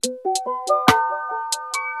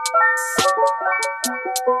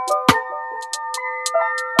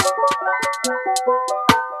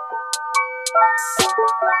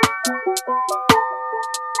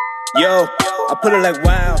Yo, I put it like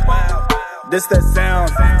wow, this that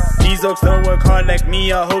sound. These oaks don't work hard like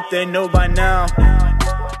me, I hope they know by now.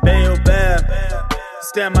 Bayo Bab,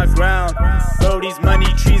 stand my ground. Bro, these money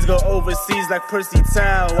trees go overseas like Percy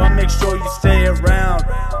Tau. I make sure you stay around,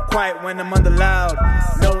 quiet when I'm under loud.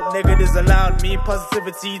 No negatives allowed, me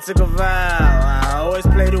positivity took a vow. I always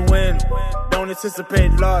play to win, don't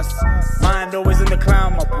anticipate loss. Mind always in the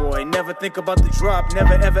clown, my boy. Never think about the drop,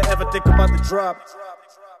 never ever ever think about the drop.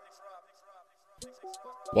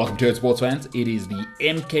 Welcome to it, sports fans. It is the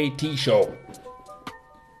MKT show.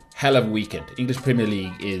 Hell of a weekend. English Premier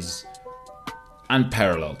League is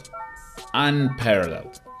unparalleled.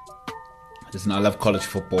 Listen, I love college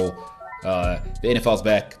football. The NFL's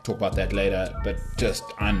back. Talk about that later. But just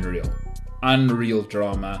unreal. Unreal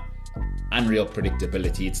drama. Unreal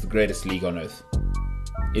predictability. It's the greatest league on earth.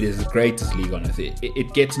 It is the greatest league on earth.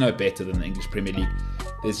 It gets no better than the English Premier League.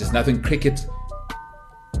 There's just nothing cricket,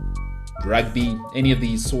 rugby, any of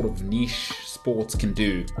these sort of niche sports can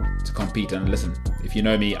do to compete. And listen, if you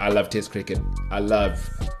know me, I love Test cricket. I love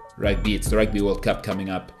rugby. It's the Rugby World Cup coming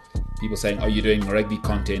up. People saying, are you doing rugby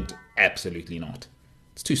content? Absolutely not.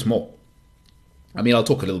 It's too small. I mean, I'll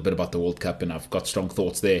talk a little bit about the World Cup, and I've got strong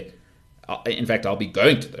thoughts there. In fact, I'll be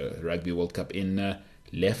going to the Rugby World Cup in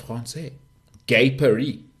Les Français. Gay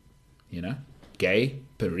Paris. You know? Gay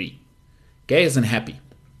Paris. Gay isn't happy.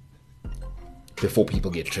 Before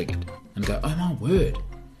people get triggered and go, oh my word,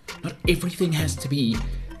 not everything has to be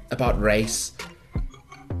about race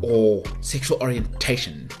or sexual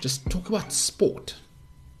orientation. Just talk about sport.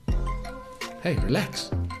 Hey, relax.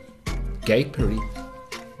 Gay Paris,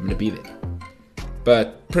 I'm going to be there.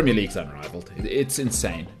 But Premier League's unrivaled. It's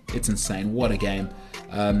insane. It's insane. What a game.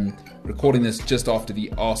 Recording this just after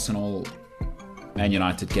the Arsenal Man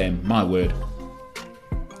United game. My word.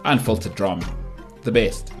 Unfiltered drama. The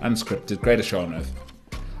best, unscripted, greatest show on earth.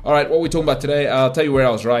 All right, what are we talking about today? I'll tell you where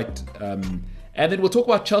I was right. And then we'll talk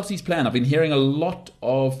about Chelsea's plan. I've been hearing a lot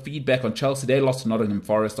of feedback on Chelsea. They lost to Nottingham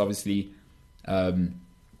Forest, obviously. And,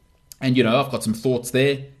 you know, I've got some thoughts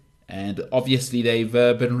there. And obviously they've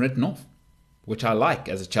been written off, which I like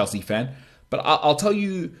as a Chelsea fan. But I'll tell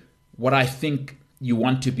you what I think you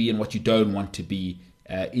want to be and what you don't want to be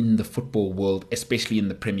in the football world, especially in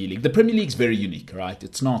the Premier League. The Premier League's very unique, right?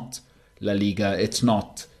 It's not La Liga, it's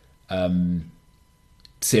not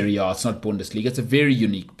Serie A, it's not Bundesliga. It's a very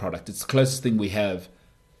unique product. It's the closest thing we have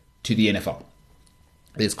to the NFL.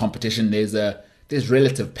 There's competition, there's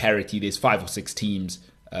relative parity. There's 5 or 6 teams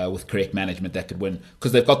with correct management that could win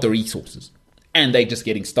because they've got the resources. And they're just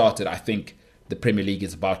getting started. I think the Premier League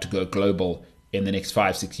is about to go global in the next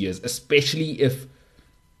 5-6 years, especially if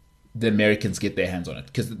the Americans get their hands on it,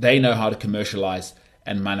 because they know how to commercialize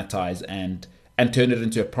and monetize and turn it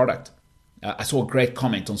into a product. I saw a great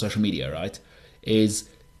comment on social media, right? Is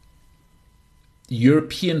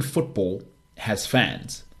European football has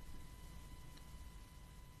fans.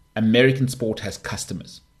 American sport has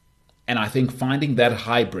customers. And I think finding that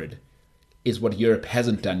hybrid is what Europe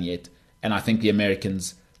hasn't done yet. And I think the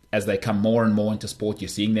Americans, as they come more and more into sport, you're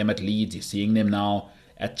seeing them at Leeds, you're seeing them now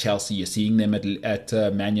at Chelsea, you're seeing them at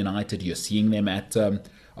Man United, you're seeing them at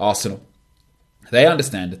Arsenal. They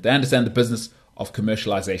understand it. They understand the business of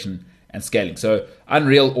commercialization and scaling. So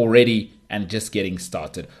unreal already and just getting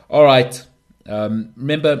started. All right.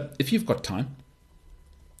 Remember, if you've got time.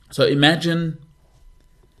 So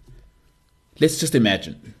let's just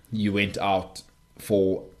imagine you went out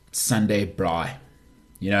for Sunday braai,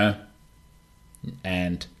 you know,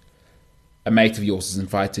 and a mate of yours has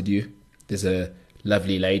invited you. There's a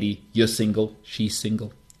lovely lady. You're single. She's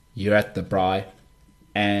single. You're at the braai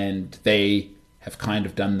and they have kind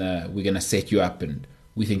of done we're going to set you up and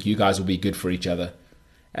we think you guys will be good for each other.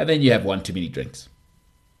 And then you have one too many drinks.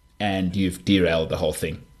 And you've derailed the whole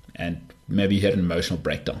thing. And maybe you had an emotional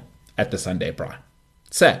breakdown at the Sunday braai.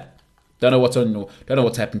 Sad. Don't know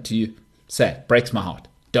what's happened to you. Sad. Breaks my heart.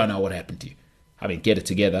 Don't know what happened to you. I mean, get it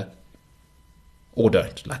together. Or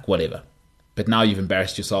don't. Like, whatever. But now you've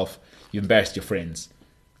embarrassed yourself. You've embarrassed your friends.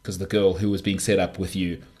 Because the girl who was being set up with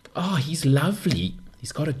you, oh, he's lovely.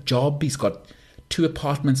 He's got a job. He's got 2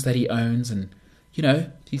 apartments that he owns. And, you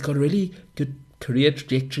know, he's got a really good career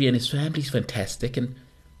trajectory and his family's fantastic. And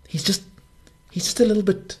he's just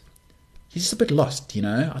a bit lost, you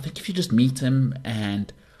know. I think if you just meet him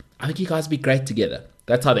and I think you guys would be great together.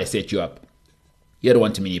 That's how they set you up. You had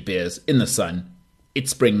one too many beers in the sun.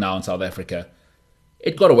 It's spring now in South Africa.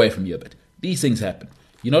 It got away from you a bit. These things happen.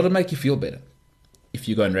 You know what'll make you feel better? If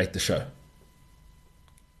you go and rate the show.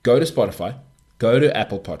 Go to Spotify. Go to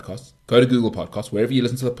Apple Podcasts. Go to Google Podcasts. Wherever you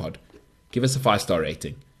listen to the pod. Give us a 5-star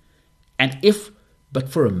rating. And if but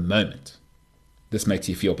for a moment, this makes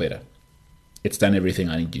you feel better, it's done everything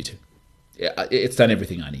I need you to. It's done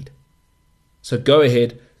everything I need. So go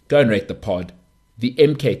ahead, go and rate the pod, the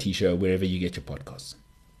MKT Show, wherever you get your podcasts.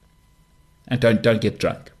 And don't get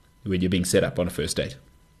drunk when you're being set up on a first date.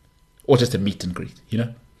 Or just a meet and greet, you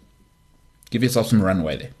know? Give yourself some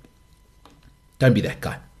runway there. Don't be that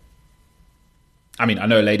guy. I mean, I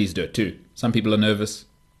know ladies do it too. Some people are nervous.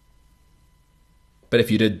 But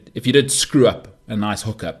if you did screw up a nice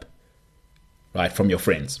hookup, right, from your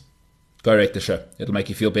friends, go rate the show. It'll make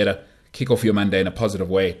you feel better. Kick off your Monday in a positive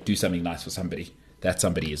way. Do something nice for somebody. That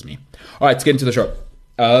somebody is me. All right, let's get into the show.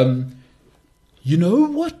 You know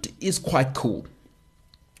what is quite cool?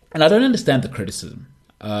 And I don't understand the criticism.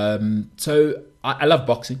 So I love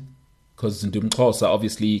boxing because in Xhosa,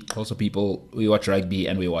 obviously, Xhosa people, we watch rugby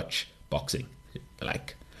and we watch boxing.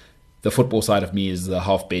 Like, the football side of me is the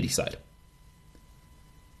half Betty side.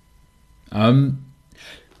 A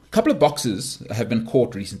couple of boxers have been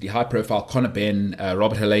caught recently. High profile: Conor Benn,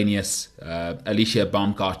 Robert Helenius, Alicia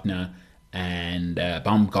Baumgardner, and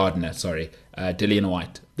Dillian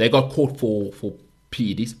White. They got caught for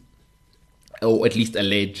PEDs, or at least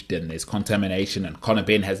alleged, and there's contamination, and Conor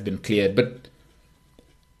Benn has been cleared. But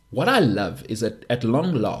what I love is that at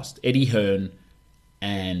long last, Eddie Hearn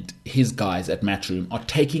and his guys at Matchroom are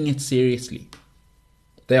taking it seriously.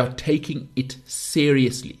 They are taking it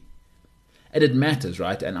seriously. And it matters,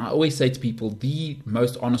 right? And I always say to people, the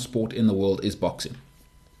most honest sport in the world is boxing.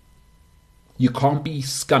 You can't be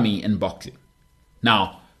scummy in boxing.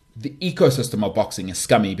 Now, the ecosystem of boxing is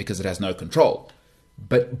scummy because it has no control.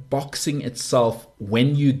 But boxing itself,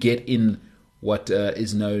 when you get in what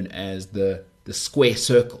is known as the square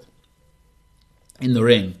circle in the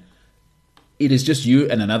ring, it is just you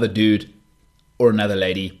and another dude or another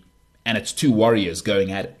lady, and it's two warriors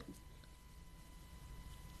going at it.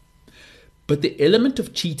 But the element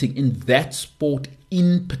of cheating in that sport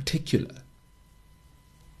in particular,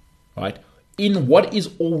 right, in what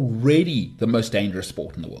is already the most dangerous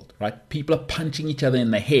sport in the world, right? People are punching each other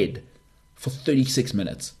in the head for 36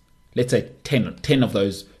 minutes. Let's say 10 of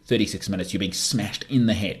those 36 minutes you're being smashed in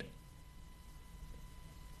the head.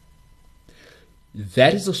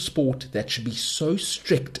 That is a sport that should be so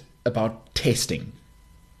strict about testing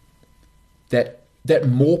that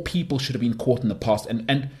more people should have been caught in the past.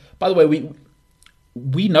 And by the way,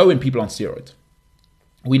 we know when people are on steroids.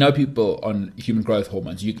 We know people on human growth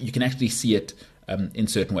hormones. You can actually see it in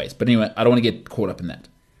certain ways. But anyway, I don't want to get caught up in that.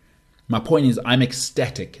 My point is, I'm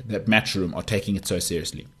ecstatic that Matchroom are taking it so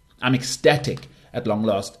seriously. I'm ecstatic at long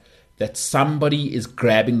last that somebody is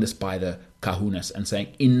grabbing this by the kahunas and saying,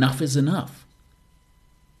 enough is enough.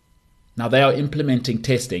 Now, they are implementing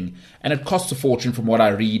testing, and it costs a fortune from what I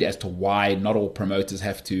read as to why not all promoters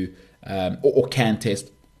have to or can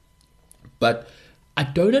test. But I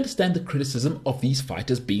don't understand the criticism of these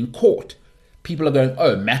fighters being caught. People are going,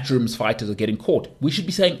 oh, Matchroom's fighters are getting caught. We should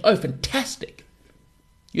be saying, oh, fantastic.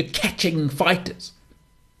 You're catching fighters.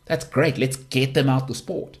 That's great. Let's get them out the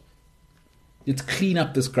sport. Let's clean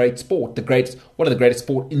up this great sport. One of the greatest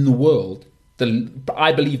sport in the world.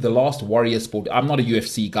 I believe the last warrior sport. I'm not a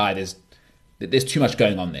UFC guy. There's too much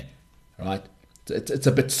going on there, right? It's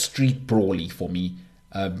a bit street brawly for me.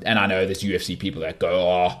 And I know there's UFC people that go,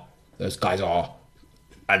 oh, those guys are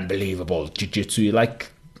unbelievable. Jiu-jitsu,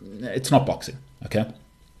 like, it's not boxing, okay?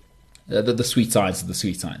 The sweet science is the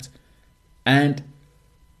sweet science. And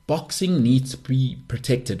boxing needs to be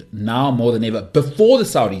protected now more than ever before the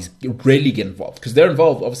Saudis really get involved. Because they're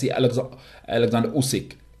involved, obviously, Alexander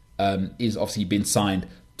Usyk is obviously been signed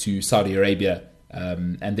to Saudi Arabia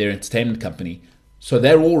and their entertainment company. So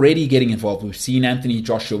they're already getting involved. We've seen Anthony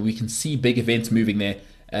Joshua. We can see big events moving there.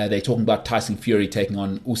 They're talking about Tyson Fury taking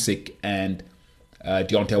on Usyk and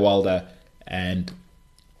Deontay Wilder and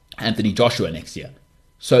Anthony Joshua next year.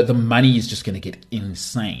 So the money is just going to get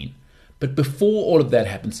insane. But before all of that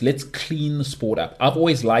happens, let's clean the sport up. I've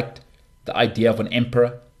always liked the idea of an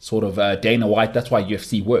emperor, sort of Dana White. That's why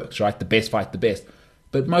UFC works, right? The best fight the best.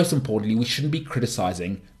 But most importantly, we shouldn't be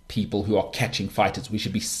criticizing people who are catching fighters. We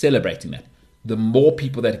should be celebrating that. The more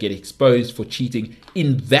people that get exposed for cheating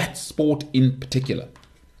in that sport in particular.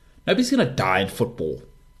 Nobody's going to die in football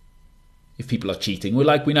if people are cheating. We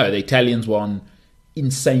know the Italians won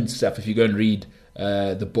insane stuff. If you go and read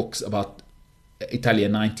the books about Italia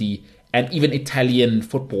 90 and even Italian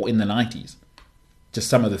football in the 90s, just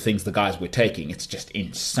some of the things the guys were taking, it's just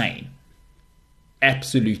insane.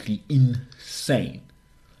 Absolutely insane.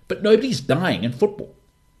 But nobody's dying in football,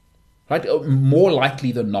 right? More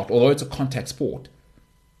likely than not, although it's a contact sport,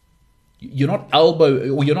 you're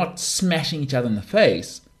not smashing each other in the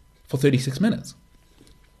face for 36 minutes.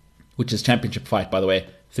 which is championship fight, by the way,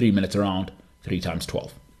 3 minutes a round, 3 times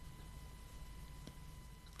 12.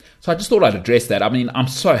 So I just thought I'd address that. I mean, I'm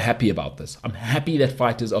so happy about this. I'm happy that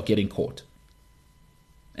fighters are getting caught.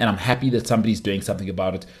 And I'm happy that somebody's doing something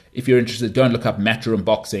about it. If you're interested, go and look up Matchroom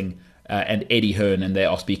Boxing and Eddie Hearn, and they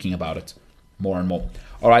are speaking about it more and more.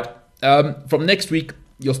 All right, from next week,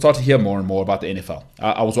 you'll start to hear more and more about the NFL.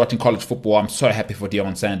 I was watching college football. I'm so happy for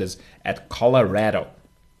Deion Sanders at Colorado.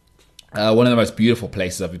 One of the most beautiful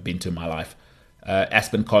places I've been to in my life.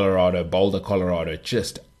 Aspen, Colorado, Boulder, Colorado.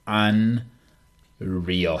 Just unreal.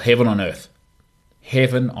 Heaven on earth.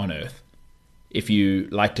 Heaven on earth. If you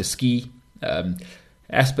like to ski,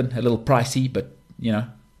 Aspen, a little pricey, but,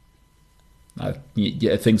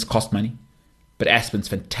 things cost money. But Aspen's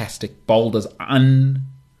fantastic. Boulder's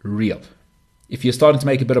unreal. If you're starting to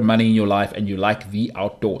make a bit of money in your life and you like the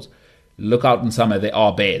outdoors, look out in summer. There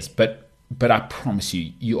are bears, but I promise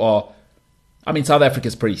you are. I mean, South Africa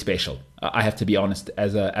is pretty special. I have to be honest.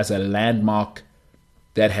 As a landmark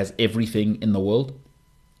that has everything in the world,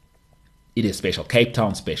 it is special. Cape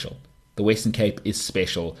Town special. The Western Cape is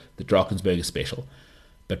special. The Drakensberg is special.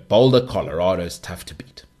 But Boulder, Colorado is tough to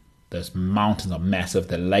beat. Those mountains are massive.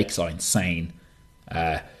 The lakes are insane.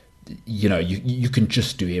 You can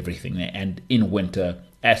just do everything there. And in winter,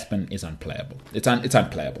 Aspen is unplayable. It's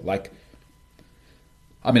unplayable.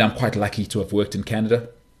 I'm quite lucky to have worked in Canada.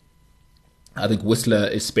 I think Whistler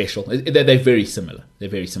is special. They're very similar.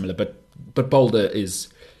 But Boulder is,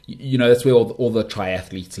 that's where all the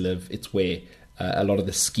triathletes live. It's where a lot of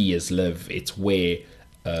the skiers live. It's where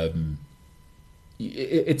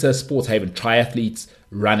it's a sports haven. Triathletes,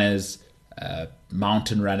 runners,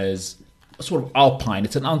 mountain runners, sort of alpine.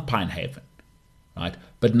 It's an alpine haven, right?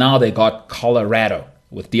 But now they got Colorado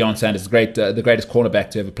with Deion Sanders, the greatest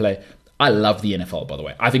cornerback to ever play. I love the NFL, by the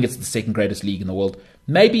way. I think it's the second greatest league in the world.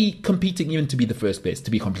 Maybe competing even to be the first best,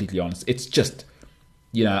 to be completely honest. It's just,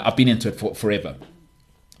 I've been into it for forever.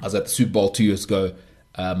 I was at the Super Bowl 2 years ago.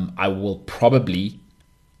 I will probably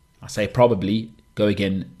go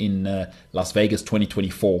again in Las Vegas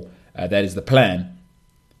 2024. That is the plan.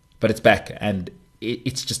 But it's back, and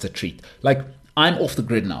it's just a treat. I'm off the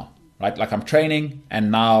grid now, right? I'm training,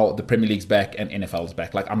 and now the Premier League's back and NFL's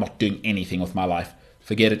back. I'm not doing anything with my life.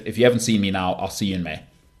 Forget it. If you haven't seen me now, I'll see you in May.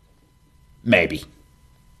 Maybe.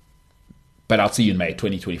 But I'll see you in May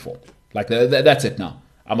 2024. That's it now.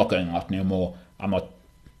 I'm not going out anymore. I'm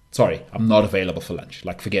not available for lunch.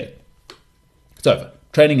 Forget it. It's over.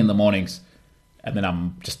 Training in the mornings, and then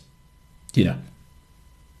I'm just,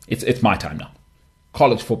 it's my time now.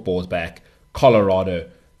 College football is back. Colorado,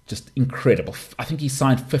 just incredible. I think he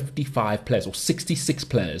signed 55 players or 66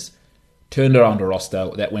 players, turned around a roster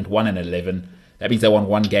that went 1-11. That means they won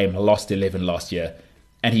one game, lost 11 last year.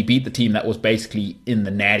 And he beat the team that was basically in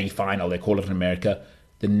the Natty final, they call it in America,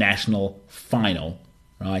 the national final,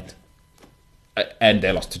 right? And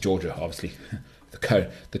they lost to Georgia, obviously, the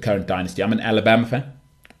current dynasty. I'm an Alabama fan.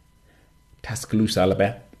 Tuscaloosa,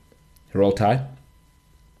 Alabama. Roll Tide.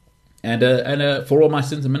 And for all my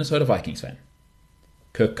sins, a Minnesota Vikings fan.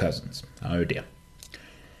 Kirk Cousins. Oh dear.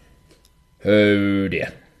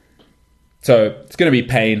 So it's going to be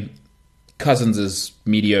pain. Cousins is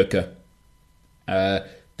mediocre.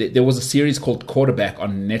 There was a series called Quarterback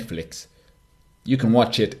on Netflix. You can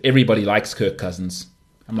watch it. Everybody likes Kirk Cousins.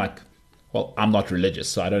 I'm like, well, I'm not religious,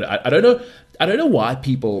 so I don't know why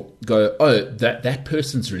people go, oh, that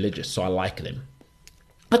person's religious, so I like them.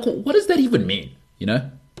 What does that even mean?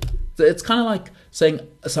 It's kind of like saying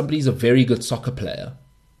somebody's a very good soccer player,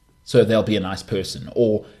 so they'll be a nice person,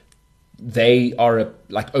 or they are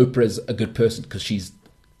like Oprah's a good person because she's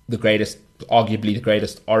arguably the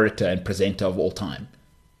greatest orator and presenter of all time.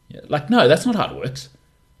 No, that's not how it works.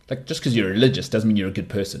 Just because you're religious doesn't mean you're a good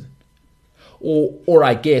person. Or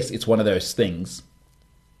I guess it's one of those things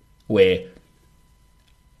where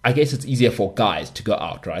I guess it's easier for guys to go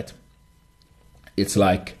out, right? It's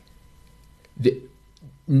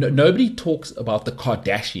nobody talks about the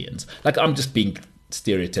Kardashians. I'm just being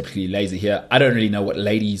stereotypically lazy here. I don't really know what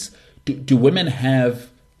ladies... Do women have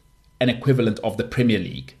an equivalent of the Premier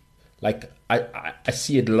League? I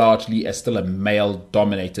see it largely as still a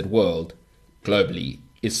male-dominated world globally,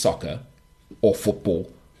 is soccer or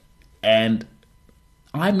football. And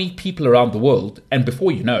I meet people around the world, and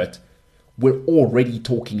before you know it, we're already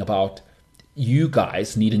talking about you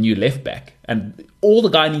guys need a new left back. And all the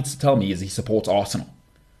guy needs to tell me is he supports Arsenal.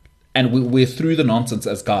 And we're through the nonsense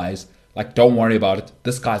as guys. Don't worry about it.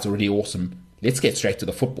 This guy's already awesome. Let's get straight to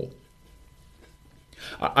the football.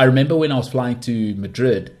 I remember when I was flying to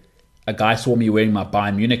Madrid, a guy saw me wearing my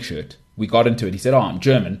Bayern Munich shirt. We got into it. He said, oh, I'm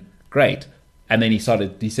German. Great. And then he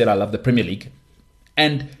said, I love the Premier League.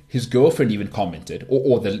 And his girlfriend even commented,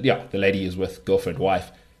 or the lady is with, girlfriend,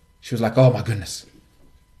 wife. She was like, "Oh my goodness,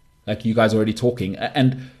 like you guys are already talking."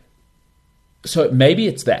 And so maybe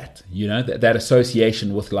it's that, that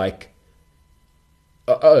association with like,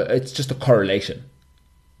 it's just a correlation.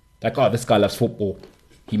 Like, oh, this guy loves football,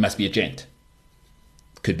 he must be a gent.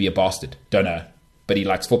 Could be a bastard, don't know, but he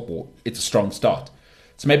likes football. It's a strong start.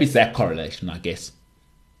 So maybe it's that correlation, I guess.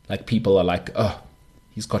 Like people are like, oh,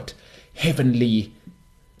 he's got heavenly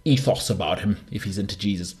ethos about him if he's into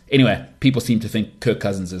Jesus. Anyway, people seem to think Kirk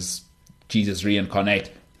Cousins is Jesus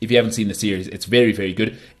reincarnate. If you haven't seen the series, it's very, very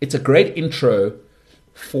good. It's a great intro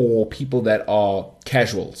for people that are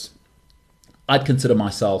casuals. I'd consider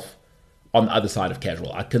myself on the other side of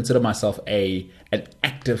casual. I'd consider myself an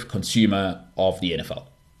active consumer of the NFL.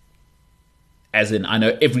 As in, I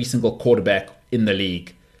know every single quarterback in the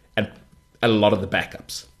league and a lot of the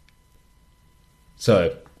backups.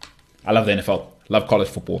 So, I love the NFL, love college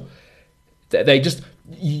football. They just,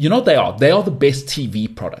 what they are? They are the best TV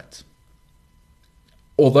product.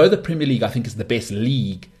 Although the Premier League, I think, is the best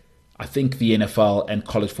league, I think the NFL and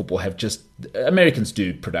college football have just... Americans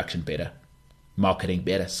do production better, marketing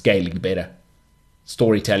better, scaling better,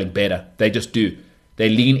 storytelling better. They just do. They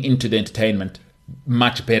lean into the entertainment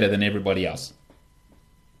much better than everybody else.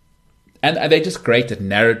 And they're just great at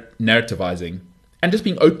narrativizing and just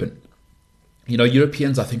being open.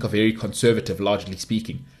 Europeans, I think, are very conservative, largely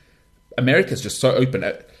speaking. America's just so open.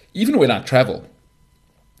 Even when I travel,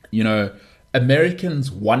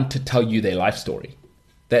 Americans want to tell you their life story.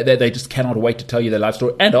 They just cannot wait to tell you their life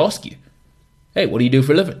story and ask you, hey, what do you do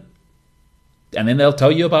for a living? And then they'll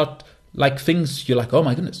tell you about like things you're like, oh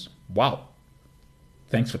my goodness, wow.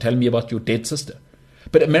 Thanks for telling me about your dead sister.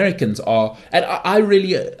 But Americans are, and I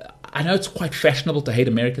know it's quite fashionable to hate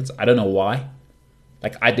Americans. I don't know why.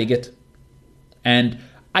 Like, I dig it. And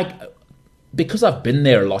because I've been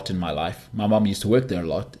there a lot in my life, my mom used to work there a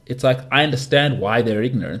lot, it's like I understand why they're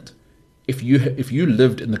ignorant. If you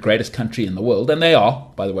lived in the greatest country in the world, and they are,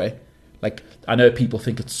 by the way, like, I know people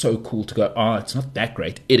think it's so cool to go, oh, it's not that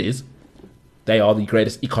great. It is. They are the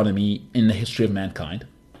greatest economy in the history of mankind.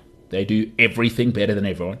 They do everything better than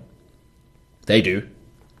everyone. They do.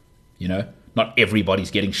 Not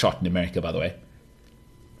everybody's getting shot in America, by the way.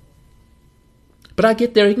 But I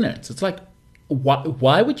get their ignorance. It's like,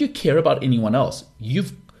 why would you care about anyone else?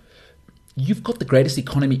 You've got the greatest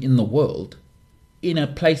economy in the world in a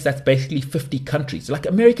place that's basically 50 countries. Like,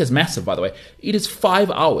 America's massive, by the way. It is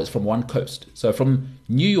 5 hours from one coast. So from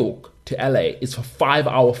New York to LA is a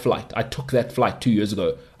 5-hour flight. I took that flight 2 years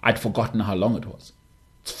ago. I'd forgotten how long it was.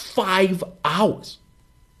 It's 5 hours.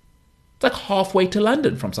 It's like halfway to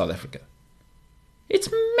London from South Africa. It's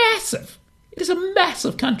massive. It is a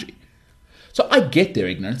massive country. So I get their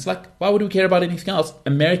ignorance. Like, why would we care about anything else?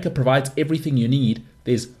 America provides everything you need.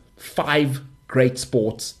 There's 5 great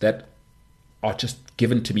sports that are just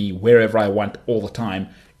given to me wherever I want all the time.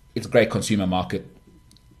 It's a great consumer market.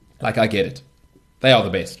 Like, I get it. They are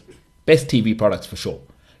the best. Best TV products for sure.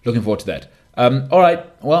 Looking forward to that. All right.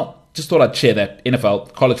 Well, just thought I'd share that.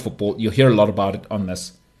 NFL, college football. You'll hear a lot about it on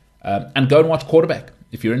this. And go and watch Quarterback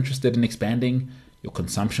if you're interested in expanding your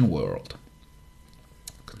consumption world.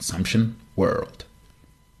 Consumption world.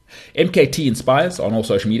 MKT Inspires on all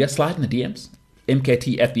social media. Slide in the DMs.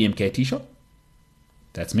 MKT at the MKT Show.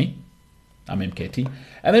 That's me. I'm MKT.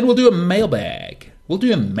 And then we'll do a mailbag.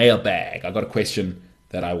 I got a question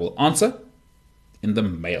that I will answer in the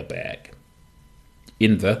mailbag.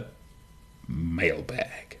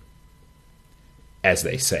 As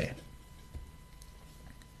they say.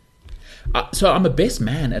 So I'm a best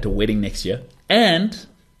man at a wedding next year. And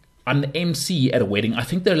I'm the MC at a wedding. I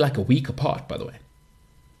think they're like a week apart, by the way.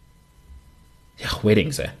 Yeah,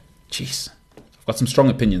 weddings, Jeez. I've got some strong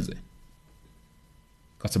opinions there.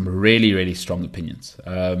 Got some really, really strong opinions.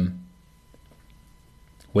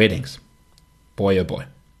 Weddings. Boy, oh boy.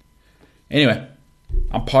 Anyway,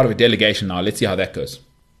 I'm part of a delegation now. Let's see how that goes.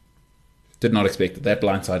 Did not expect it. That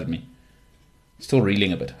blindsided me. Still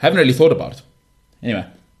reeling a bit. Haven't really thought about it. Anyway,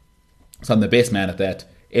 so I'm the best man at that.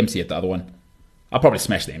 MC at the other one. I'll probably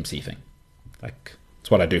smash the MC thing. Like,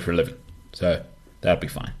 it's what I do for a living. So, that'll be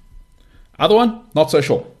fine. Other one, not so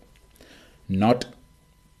sure. Not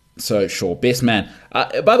so sure. Best man.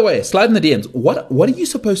 By the way, slide in the DMs. What are you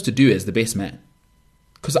supposed to do as the best man?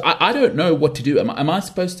 Because I don't know what to do. Am I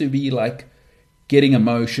supposed to be like getting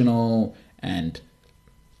emotional and,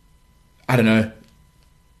 I don't know,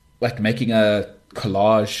 like making a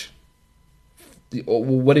collage? Or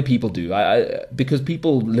what do people do? Because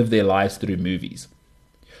people live their lives through movies.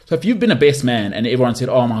 So if you've been a best man and everyone said,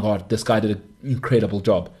 oh my God, this guy did an incredible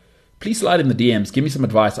job, please slide in the DMs. Give me some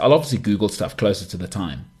advice. I'll obviously Google stuff closer to the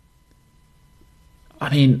time.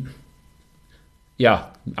 I mean, yeah,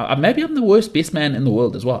 maybe I'm the worst best man in the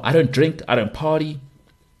world as well. I don't drink. I don't party.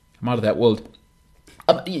 I'm out of that world.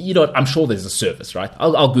 You know what? I'm sure there's a service, right?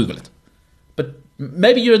 I'll Google it. But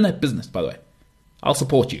maybe you're in that business, by the way. I'll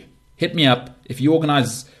support you. Hit me up. If you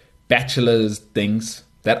organize bachelor's things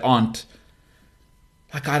that aren't,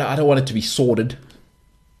 like, I don't want it to be sordid.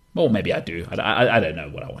 Well, maybe I do. I don't know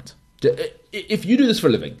what I want. If you do this for a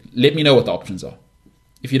living, let me know what the options are.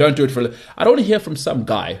 If you don't do it for a living, I don't want to hear from some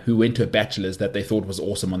guy who went to a bachelor's that they thought was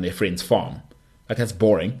awesome on their friend's farm. Like, that's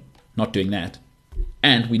boring. Not doing that.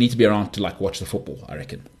 And we need to be around to, like, watch the football, I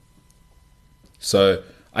reckon. So,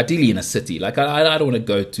 ideally in a city. Like, I don't want to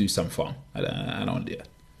go to some farm. I don't want to do that.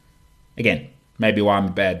 Again, maybe why I'm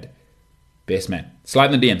a bad best man.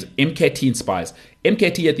 Slide in the DMs. MKT Inspires.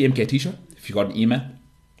 MKT at the MKT Show. If you've got an email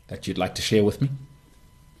that you'd like to share with me,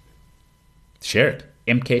 share it.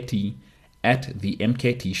 MKT at the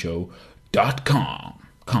MKTshow.com.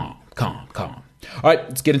 Calm. All right,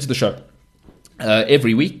 let's get into the show.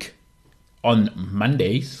 Every week on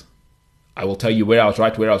Mondays, I will tell you where I was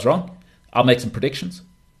right, where I was wrong. I'll make some predictions.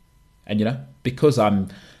 And, you know, because I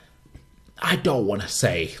don't want to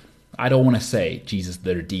say Jesus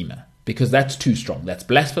the Redeemer, because that's too strong. That's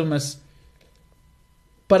blasphemous.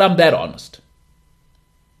 But I'm that honest.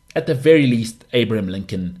 At the very least, Abraham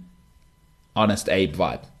Lincoln, honest Abe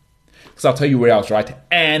vibe. Because I'll tell you where I was right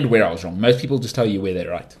and where I was wrong. Most people just tell you where they're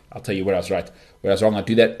right. I'll tell you where I was right, where I was wrong. I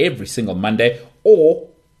do that every single Monday or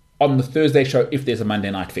on the Thursday show if there's a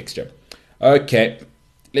Monday night fixture. Okay,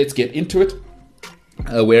 let's get into it.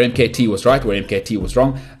 Where MKT was right, where MKT was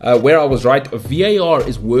wrong. Where I was right, VAR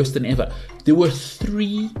is worse than ever. There were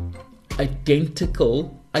 3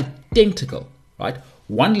 identical, right?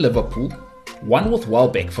 One Liverpool, one with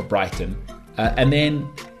Welbeck for Brighton, and then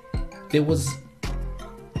there was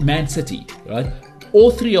Man City, right? All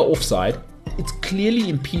 3 are offside. It's clearly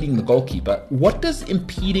impeding the goalkeeper. What does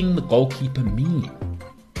impeding the goalkeeper mean?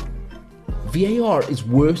 VAR is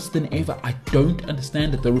worse than ever. I don't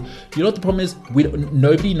understand it. You know what the problem is?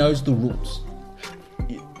 Nobody knows the rules.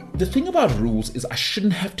 The thing about rules is I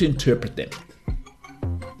shouldn't have to interpret them.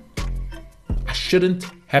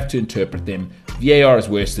 VAR is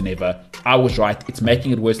worse than ever. I was right. It's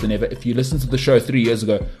making it worse than ever. If you listen to the show 3 years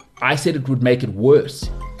ago, I said it would make it worse.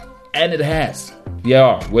 And it has.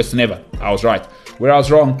 VAR, worse than ever. I was right. Where I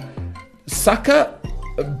was wrong, Saka,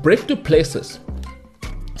 Brett Duplessis,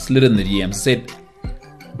 slid in the DM, said,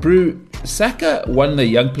 Brew, Saka won the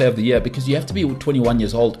Young Player of the Year because you have to be 21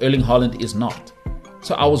 years old. Erling Haaland is not.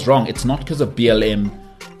 So I was wrong. It's not because of BLM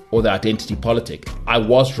or the identity politic. I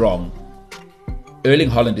was wrong. Erling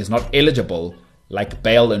Haaland is not eligible like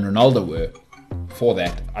Bale and Ronaldo were for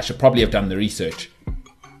that. I should probably have done the research.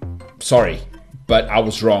 Sorry, but I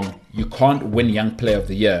was wrong. You can't win Young Player of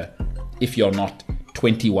the Year if you're not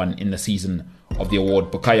 21 in the season of the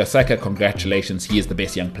award. Bukayo Saka, congratulations. He is the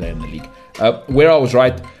best young player in the league. Where I was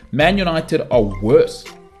right, Man United are worse.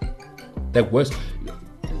 They're worse.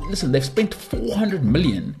 Listen, they've spent 400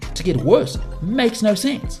 million to get worse. Makes no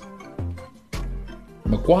sense.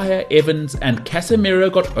 Maguire, Evans, and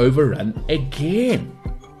Casemiro got overrun again.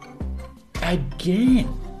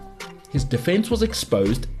 His defense was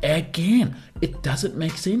exposed again. It doesn't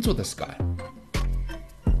make sense with this guy.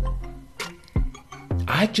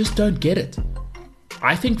 I just don't get it.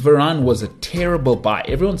 I think Varane was a terrible buy.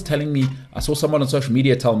 Everyone's telling me, I saw someone on social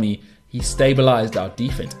media tell me he stabilized our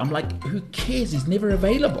defense. I'm like, who cares? He's never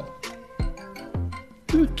available.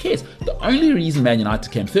 Who cares? The only reason Man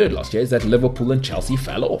United came third last year is that Liverpool and Chelsea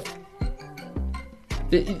fell off.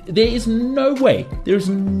 There is no way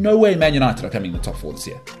Man United are coming in the top 4 this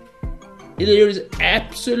year. There is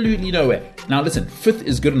absolutely no way. Now listen, 5th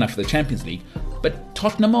is good enough for the Champions League, but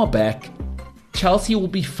Tottenham are back. Chelsea will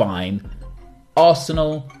be fine.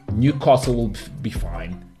 Arsenal, Newcastle will be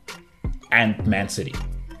fine. And Man City.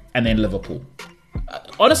 And then Liverpool.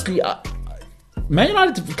 Honestly, Man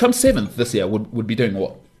United to come 7th this year would be doing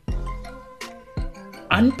what?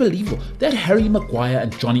 Unbelievable. They had Harry Maguire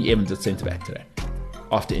and Johnny Evans at centre-back today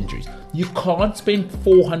after injuries. You can't spend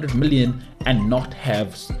 400 million and not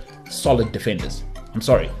have solid defenders. I'm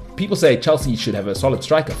sorry. People say Chelsea should have a solid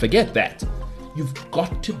striker. Forget that. You've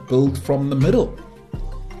got to build from the middle.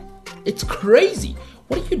 It's crazy.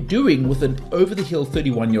 What are you doing with an over-the-hill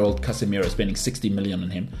 31-year-old Casemiro spending 60 million on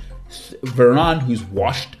him? Varane, who's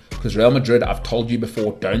washed, because Real Madrid, I've told you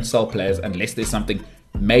before, don't sell players unless there's something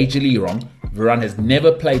majorly wrong. Varane has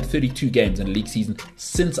never played 32 games in a league season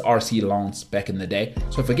since RC Lens back in the day.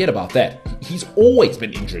 So forget about that. He's always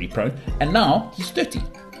been injury prone, and now he's 30.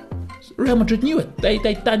 Real Madrid knew it. They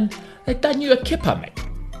done you a kipper, mate.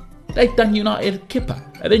 They done United a kipper.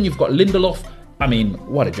 And then you've got Lindelof. I mean,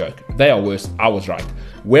 what a joke. They are worse. I was right.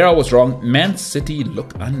 Where I was wrong, Man City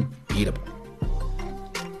look unbeatable.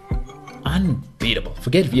 Unbeatable.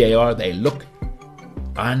 Forget VAR, they look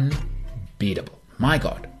unbeatable. My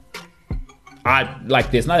God.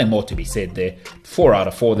 There's nothing more to be said there. 4 out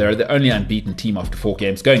of 4. They're the only unbeaten team after 4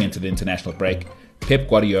 games going into the international break. Pep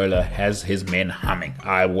Guardiola has his men humming.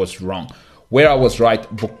 I was wrong. Where I was right,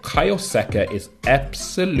 Bukayo Saka is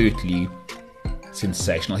absolutely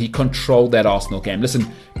sensational. He controlled that Arsenal game. Listen,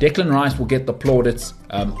 Declan Rice will get the plaudits,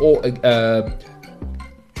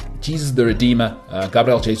 Jesus the Redeemer,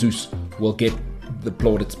 Gabriel Jesus will get the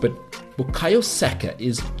plaudits, but Bukayo Saka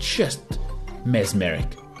is just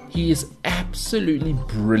mesmeric. He is absolutely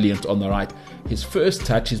brilliant on the right. His first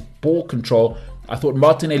touch, his ball control. I thought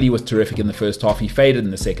Martinelli was terrific in the first half. He faded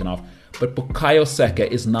in the second half. But Bukayo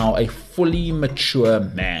Saka is now a fully mature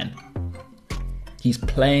man. He's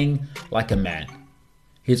playing like a man.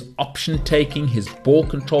 His option taking, his ball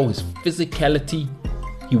control, his physicality.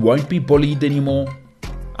 He won't be bullied anymore.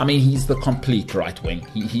 I mean, he's the complete right wing.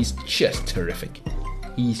 He's just terrific.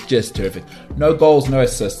 He's just terrific. No goals, no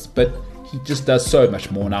assists, but he just does so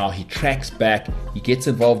much more now. He tracks back. He gets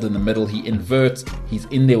involved in the middle. He inverts. He's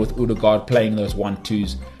in there with Odegaard playing those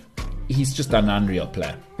 1-2s. He's just an unreal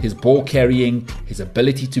player. His ball carrying, his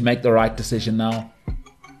ability to make the right decision now.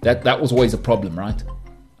 That was always a problem, right?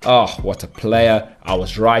 Oh, what a player. I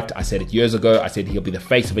was right. I said it years ago. I said he'll be the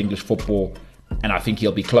face of English football, and I think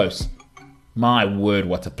he'll be close. My word,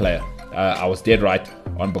 what a player. I was dead right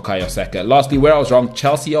on Bukayo Saka. Lastly, where I was wrong,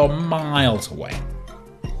 Chelsea are miles away.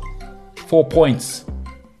 4 points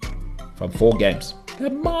from 4 games. They're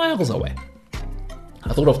miles away.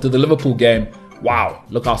 I thought after the Liverpool game, wow,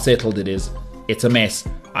 look how settled it is. It's a mess.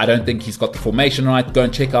 I don't think he's got the formation right. Go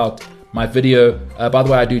and check out my video. By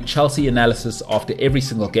the way, I do Chelsea analysis after every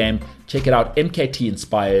single game. Check it out, MKT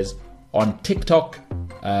Inspires, on TikTok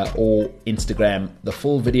or Instagram. The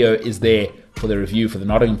full video is there for the review for the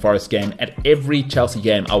Nottingham Forest game. At every Chelsea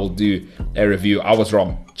game, I will do a review. I was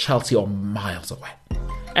wrong. Chelsea are miles away.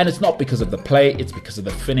 And it's not because of the play, it's because of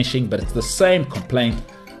the finishing, but it's the same complaint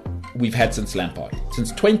we've had since Lampard.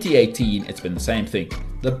 Since 2018, it's been the same thing.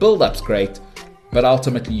 The build-up's great, but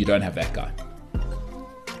ultimately you don't have that guy.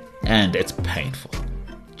 And it's painful.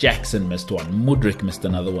 Jackson missed one. Mudryk missed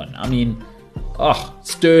another one. I mean,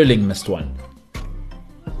 Sterling missed one.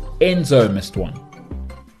 Enzo missed one.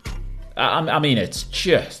 I mean, it's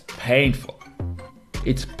just painful.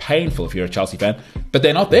 It's painful if you're a Chelsea fan, but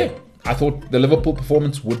they're not there. I thought the Liverpool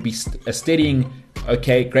performance would be a steadying,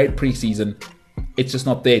 okay, great preseason. It's just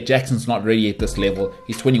not there. Jackson's not ready at this level.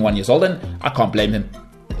 He's 21 years old, and I can't blame him.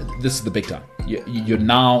 This is the big time. You're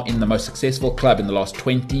now in the most successful club in the last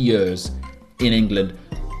 20 years in England.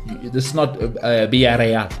 This is not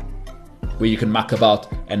Villarreal, where you can muck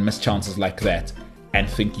about and miss chances like that and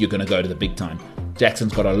think you're going to go to the big time.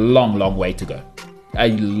 Jackson's got a long, long way to go. A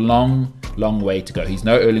long, long way to go. He's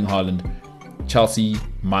no Erling Haaland. Chelsea,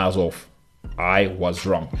 miles off. I was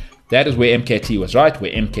wrong. That is where MKT was right,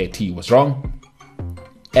 where MKT was wrong.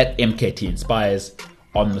 At MKT Inspires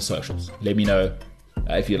on the socials. Let me know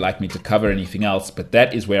if you'd like me to cover anything else, but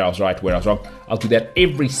that is where I was right, where I was wrong. I'll do that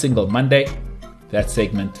every single Monday. That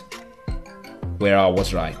segment, where I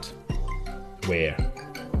was right, where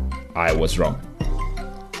I was wrong.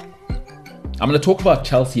 I'm going to talk about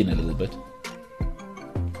Chelsea in a little bit.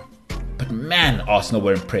 But man, Arsenal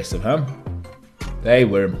were impressive, huh? They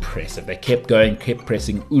were impressive. They kept going, kept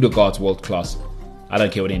pressing. Odegaard's world class. I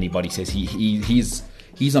don't care what anybody says.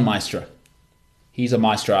 He's a maestro. He's a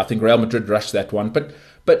maestro. I think Real Madrid rushed that one. But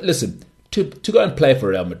listen, to go and play for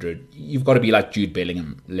Real Madrid, you've got to be like Jude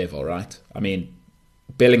Bellingham level, right? I mean,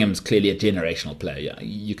 Bellingham's clearly a generational player.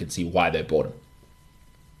 You can see why they bought him.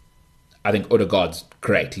 I think Odegaard's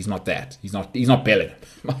great. He's not that. He's not Bellingham.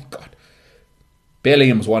 My God.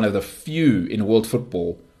 Bellingham's one of the few in world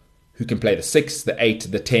football who can play the 6, the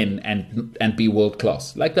 8, the 10 and be world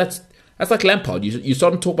class. Like that's like Lampard. You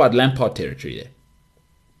starting to talk about Lampard territory there.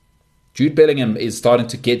 Jude Bellingham is starting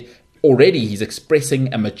to get, already he's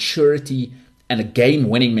expressing a maturity and a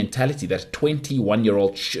game-winning mentality that a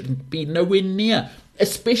 21-year-old shouldn't be nowhere near,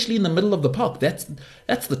 especially in the middle of the park. That's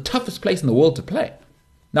the toughest place in the world to play.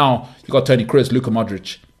 Now, you've got Toni Kroos, Luka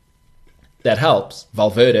Modric. That helps.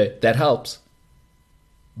 Valverde, that helps.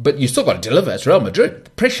 But you still got to deliver. It's Real Madrid.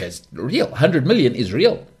 The pressure is real. 100 million is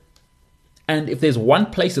real. And if there's one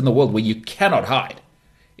place in the world where you cannot hide,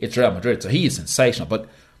 it's Real Madrid. So he is sensational. But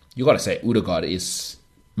you got to say Odegaard is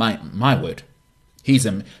my word. He's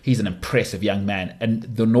an impressive young man. And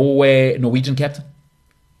the Norwegian captain,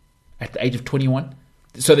 at the age of 21.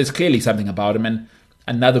 So there's clearly something about him. And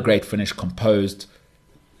another great finish, composed.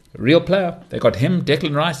 Real player. They got him,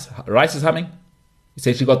 Declan Rice. Rice is humming.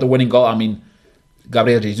 Essentially got the winning goal. I mean,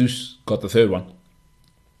 Gabriel Jesus got the third one.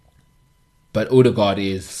 But Odegaard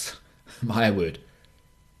is, my word.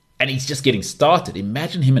 And he's just getting started.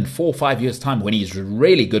 Imagine him in 4 or 5 years' time when he's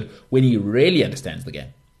really good, when he really understands the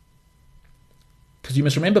game. Because you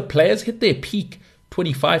must remember, players hit their peak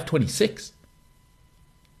 25, 26.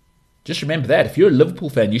 Just remember that. If you're a Liverpool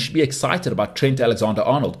fan, you should be excited about Trent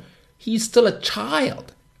Alexander-Arnold. He's still a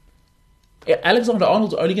child.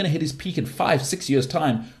 Alexander-Arnold's only going to hit his peak in 5, 6 years'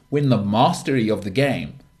 time when the mastery of the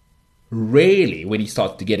game, really, when he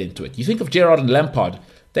starts to get into it. You think of Gerrard and Lampard,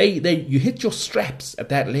 you hit your straps at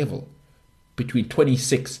that level between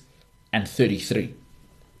 26 and 33.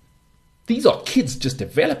 These are kids just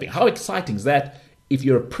developing. How exciting is that? If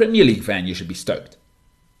you're a Premier League fan, you should be stoked.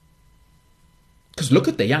 Because look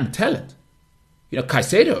at the young talent. You know,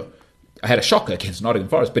 Caicedo, I had a shocker against Nottingham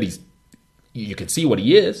Forest, but you can see what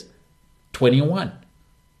he is. 21.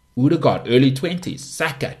 Odegaard, early 20s.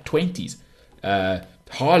 Saka, 20s.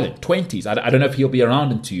 Haaland, 20s. I don't know if he'll be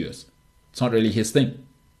around in 2 years. It's not really his thing.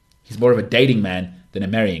 He's more of a dating man than a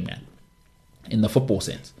marrying man, in the football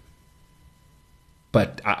sense.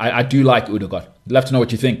 But I do like Odegaard. I'd love to know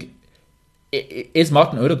what you think. Is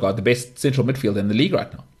Martin Odegaard the best central midfielder in the league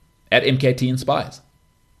right now? At MKT Inspires.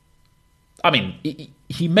 I mean,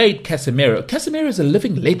 he made Casemiro. Casemiro is a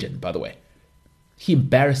living legend, by the way. He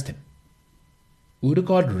embarrassed him.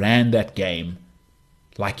 Odegaard ran that game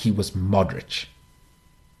like he was Modric.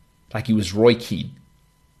 Like he was Roy Keane.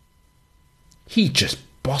 He just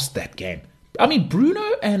bossed that game. I mean,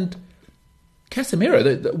 Bruno and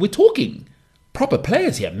Casemiro, we're talking proper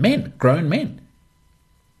players here. Men, grown men.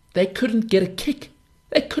 They couldn't get a kick.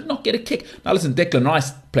 They could not get a kick. Now listen, Declan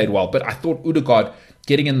Rice played well, but I thought Odegaard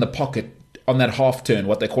getting in the pocket on that half turn,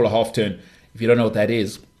 what they call a half turn, if you don't know what that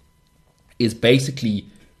is basically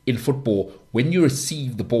in football, when you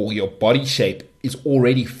receive the ball, your body shape is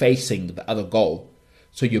already facing the other goal.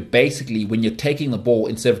 So you're basically, when you're taking the ball,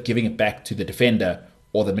 instead of giving it back to the defender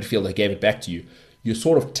or the midfielder gave it back to you, you're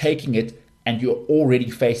sort of taking it and you're already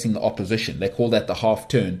facing the opposition. They call that the half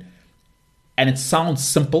turn. And it sounds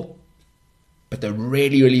simple, but they're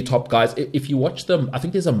really, really top guys. If you watch them, I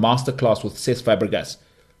think there's a masterclass with Cesc Fabregas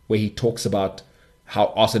where he talks about how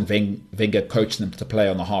Arsene Wenger coached them to play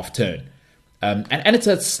on the half turn. And it's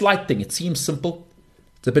a slight thing. It seems simple.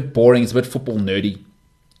 It's a bit boring. It's a bit football nerdy.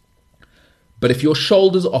 But if your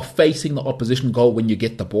shoulders are facing the opposition goal when you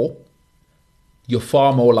get the ball, you're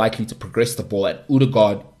far more likely to progress the ball. At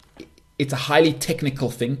Odegaard, it's a highly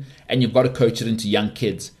technical thing, and you've got to coach it into young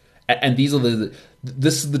kids. And this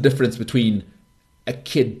is the difference between a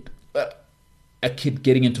kid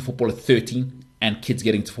getting into football at 13 and kids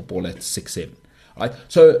getting to football at 6, 7. Right?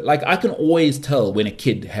 So, like, I can always tell when a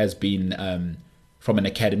kid has been from an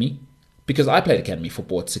academy, because I played academy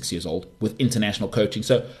football at 6 years old with international coaching.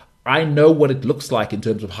 So I know what it looks like in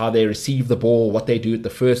terms of how they receive the ball, what they do at the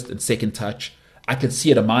first and second touch. I can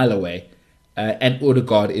see it a mile away. And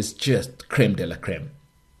Odegaard is just creme de la creme.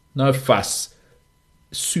 No fuss,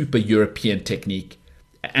 super European technique,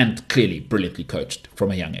 and clearly brilliantly coached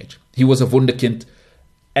from a young age. He was a wunderkind.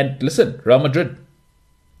 And listen, Real Madrid,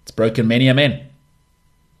 it's broken many a man.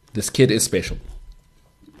 This kid is special.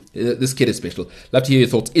 This kid is special. Love to hear your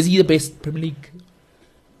thoughts. Is he the best Premier League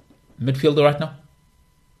midfielder right now?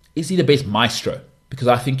 Is he the best maestro? Because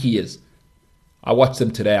I think he is. I watched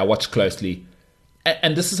him today. I watched closely.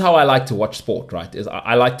 And this is how I like to watch sport, right?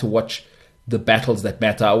 I like to watch the battles that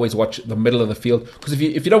matter. I always watch the middle of the field. Because if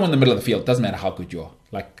you don't win the middle of the field, it doesn't matter how good you are.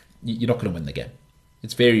 Like, you're not going to win the game.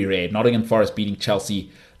 It's very rare. Nottingham Forest beating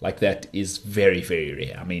Chelsea like that is very, very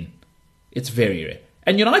rare. I mean, it's very rare.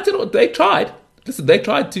 And United, they tried. Listen, they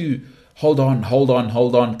tried to hold on,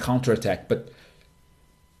 counter-attack. But,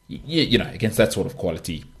 you know, against that sort of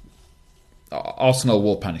quality, Arsenal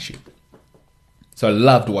will punish you. So I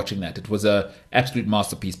loved watching that. It was an absolute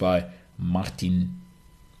masterpiece by Martin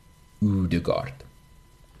Odegaard.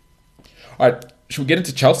 All right, should we get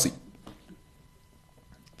into Chelsea?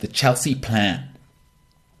 The Chelsea plan.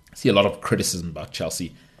 I see a lot of criticism about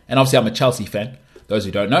Chelsea. And obviously I'm a Chelsea fan. Those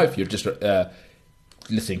who don't know, if you're just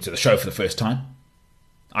listening to the show for the first time,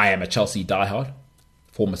 I am a Chelsea diehard.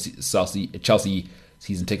 Former Chelsea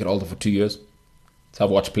season ticket holder for 2 years. So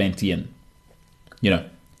I've watched plenty and, you know,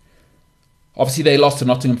 obviously they lost to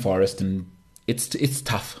Nottingham Forest and it's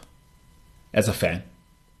tough as a fan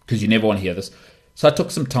because you never want to hear this. So I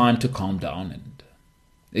took some time to calm down and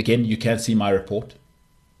again, you can see my report,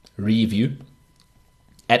 review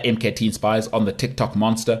at MKT Inspires on the TikTok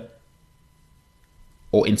monster.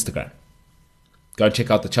 or Instagram. Go and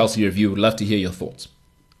check out the Chelsea review. Would love to hear your thoughts.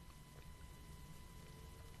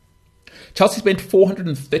 Chelsea spent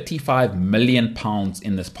 £435 million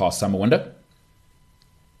in this past summer window,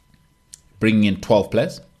 bringing in 12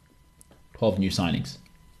 players, 12 new signings,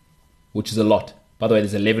 which is a lot. By the way,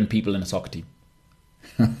 there's 11 people in a soccer team.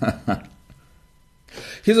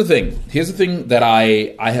 Here's the thing that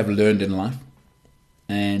I have learned in life,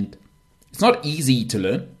 and it's not easy to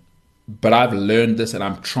learn, but I've learned this and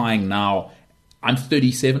I'm trying now. I'm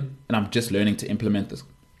 37 and I'm just learning to implement this.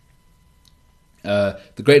 The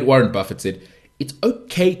great Warren Buffett said, it's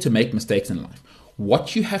okay to make mistakes in life.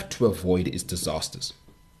 What you have to avoid is disasters.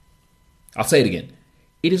 I'll say it again.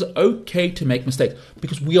 It is okay to make mistakes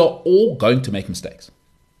because we are all going to make mistakes.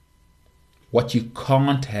 What you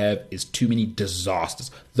can't have is too many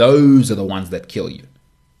disasters. Those are the ones that kill you.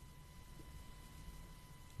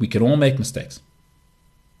 We can all make mistakes.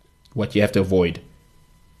 What you have to avoid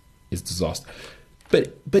is disaster.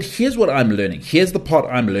 But here's what I'm learning. Here's the part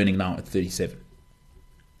I'm learning now at 37.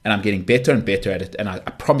 And I'm getting better and better at it. And I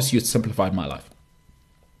promise you it's simplified my life.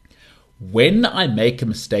 When I make a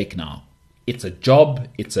mistake now, it's a job,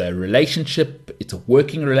 it's a relationship, it's a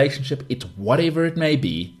working relationship, it's whatever it may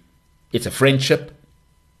be. It's a friendship.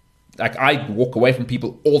 Like, I walk away from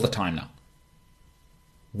people all the time now.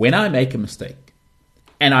 When I make a mistake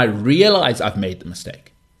and I realize I've made the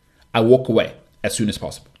mistake, I walk away as soon as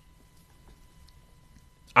possible.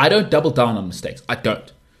 I don't double down on mistakes. I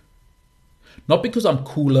don't. Not because I'm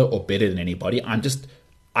cooler or better than anybody.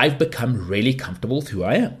 I've become really comfortable with who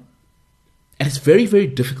I am. And it's very, very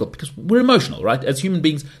difficult because we're emotional, right? As human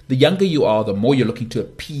beings, the younger you are, the more you're looking to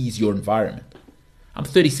appease your environment. I'm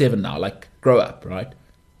 37 now, like, grow up, right?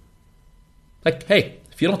 Like, hey,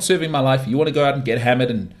 if you're not serving my life, you want to go out and get hammered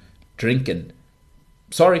and drink and...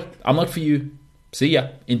 Sorry, I'm not for you. See ya.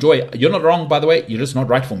 Enjoy. You're not wrong, by the way. You're just not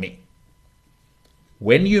right for me.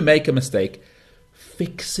 When you make a mistake,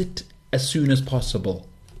 fix it as soon as possible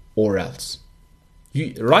or else.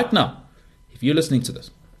 Right now, if you're listening to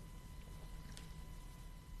this,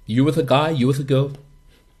 you with a guy, you with a girl,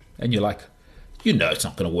 and you're like, it's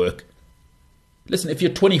not going to work. Listen, if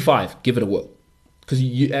you're 25, give it a whirl. Because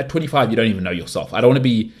at 25, you don't even know yourself. I don't want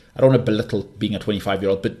to belittle being a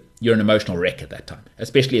 25-year-old, but you're an emotional wreck at that time,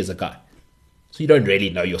 especially as a guy. So you don't really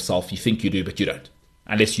know yourself. You think you do, but you don't.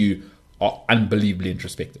 Unless you are unbelievably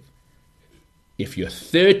introspective. If you're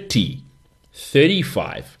 30,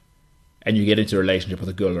 35, and you get into a relationship with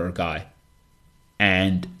a girl or a guy,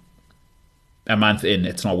 and a month in,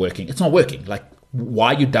 it's not working. It's not working. Like,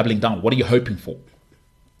 why are you doubling down? What are you hoping for?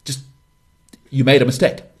 You made a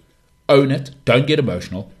mistake. Own it. Don't get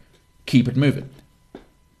emotional. Keep it moving.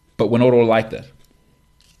 But we're not all like that.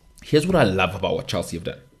 Here's what I love about what Chelsea have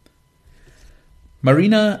done.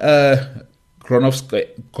 Marina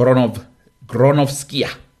Granovskia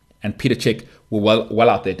and Peter Cech were well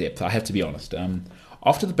out their depth, I have to be honest.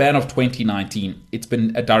 After the ban of 2019, it's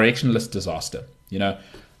been a directionless disaster.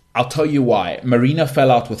 I'll tell you why. Marina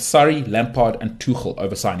fell out with Sarri, Lampard, and Tuchel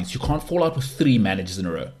over signings. You can't fall out with 3 managers in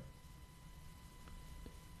a row.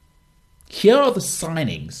 Here are the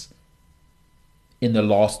signings in the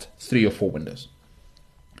last 3 or 4 windows.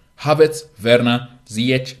 Havertz, Werner,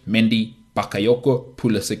 Ziyech, Mendy, Bakayoko,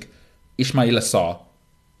 Pulisic, Ismail Assar,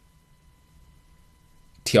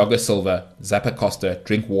 Thiago Silva, Zappacosta,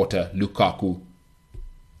 Drinkwater, Lukaku.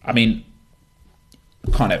 I mean,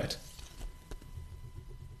 can't have it.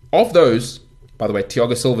 Of those, by the way,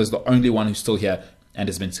 Thiago Silva is the only one who's still here and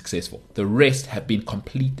has been successful. The rest have been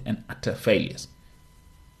complete and utter failures.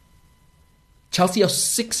 Chelsea are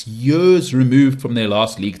 6 years removed from their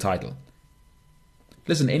last league title.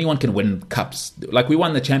 Listen, anyone can win cups. Like, we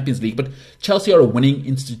won the Champions League, but Chelsea are a winning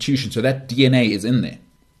institution, so that DNA is in there.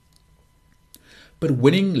 But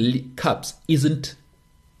winning cups isn't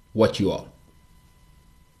what you are.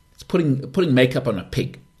 It's putting makeup on a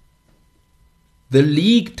pig. The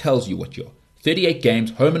league tells you what you are. 38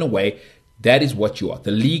 games, home and away, that is what you are.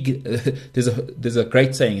 The league, there's a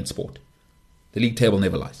great saying in sport. The league table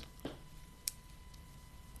never lies.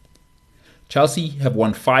 Chelsea have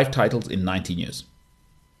won 5 titles in 19 years.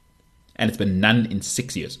 And it's been none in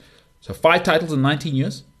 6 years. So 5 titles in 19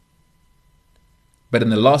 years. But in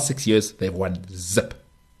the last 6 years, they've won zip.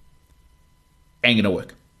 Ain't gonna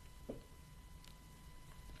work.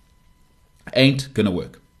 Ain't gonna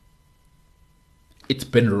work. It's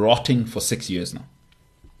been rotting for 6 years now.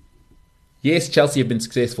 Yes, Chelsea have been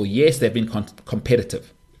successful. Yes, they've been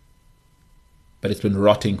competitive. But it's been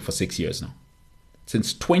rotting for 6 years now.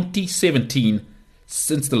 Since 2017,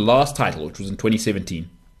 since the last title, which was in 2017,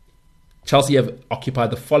 Chelsea have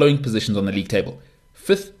occupied the following positions on the league table: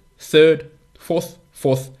 5th, 3rd, 4th,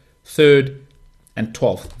 4th, 3rd, and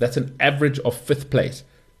 12th. That's an average of 5th place.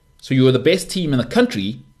 So you were the best team in the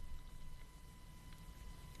country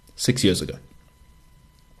 6 years ago.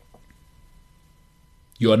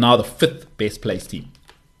 You are now the 5th best placed team.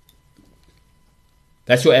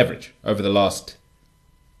 That's your average over the last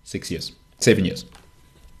 6 years, 7 years.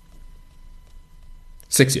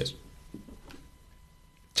 6 years.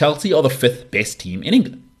 Chelsea are the 5th best team in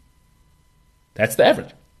England. That's the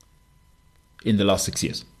average in the last 6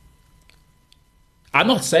 years. I'm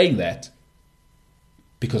not saying that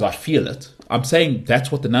because I feel it. I'm saying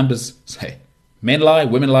that's what the numbers say. Men lie,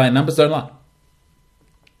 women lie, numbers don't lie.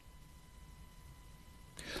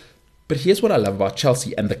 But here's what I love about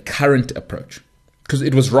Chelsea and the current approach, because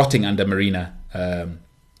it was rotting under Marina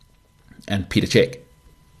and Peter Cech.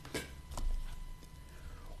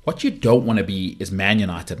 What you don't want to be is Man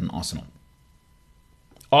United and Arsenal.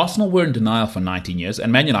 Arsenal were in denial for 19 years,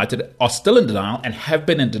 and Man United are still in denial and have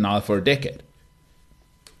been in denial for a decade.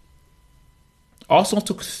 Arsenal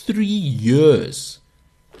took 3 years.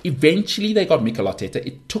 Eventually, they got Mikel Arteta.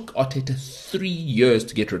 It took Arteta 3 years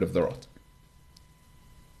to get rid of the rot.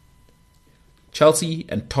 Chelsea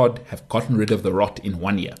and Todd have gotten rid of the rot in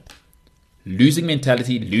 1 year. Losing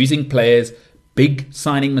mentality, losing players, big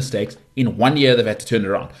signing mistakes. In 1 year, they've had to turn it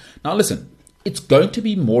around. Now listen, it's going to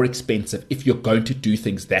be more expensive if you're going to do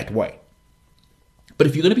things that way. But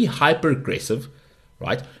if you're going to be hyper aggressive,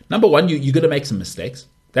 right? Number one, you're going to make some mistakes.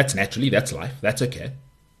 That's naturally, that's life, that's okay.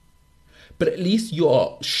 But at least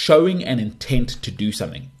you're showing an intent to do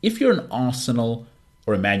something. If you're an Arsenal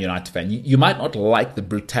or a Man United fan, you might not like the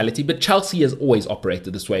brutality, but Chelsea has always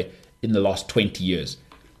operated this way in the last 20 years.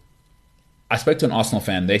 I spoke to an Arsenal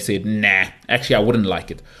fan, they said, nah, actually I wouldn't like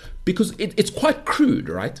it. Because it's quite crude,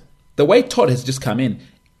 right? The way Todd has just come in,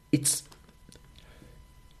 it's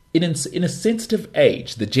in a sensitive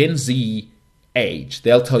age, the Gen Z age,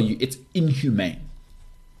 they'll tell you it's inhumane.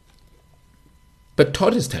 But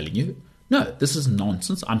Todd is telling you, no, this is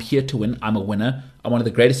nonsense. I'm here to win. I'm a winner. I'm one of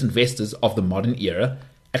the greatest investors of the modern era.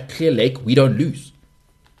 At Clear Lake, we don't lose.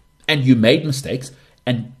 And you made mistakes,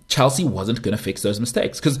 and Chelsea wasn't going to fix those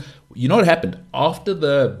mistakes. Because you know what happened? After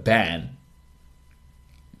the ban,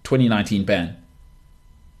 2019 ban,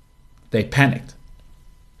 they panicked.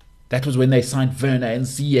 That was when they signed Werner and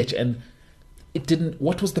Ziyech, and it didn't...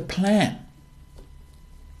 What was the plan?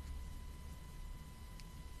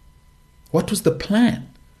 What was the plan?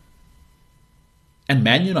 And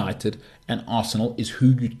Man United and Arsenal is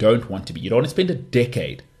who you don't want to be. You don't want to spend a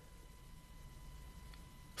decade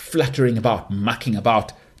fluttering about, mucking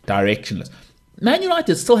about, directionless. Man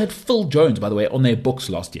United still had Phil Jones, by the way, on their books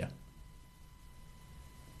last year.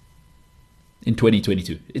 In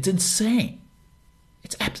 2022. It's insane.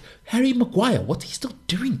 It's Harry Maguire, what's he still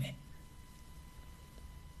doing there?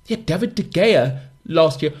 Yeah, David De Gea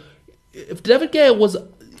last year. If David De Gea was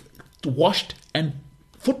washed and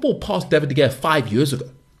football passed David De Gea 5 years ago,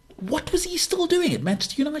 what was he still doing at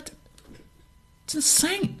Manchester United? It's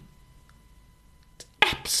insane. It's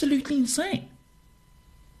absolutely insane.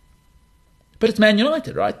 But it's Man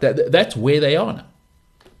United, right? That's where they are now.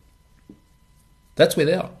 That's where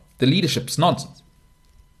they are. The leadership's nonsense.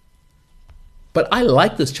 But I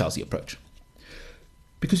like this Chelsea approach.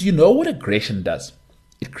 Because you know what aggression does?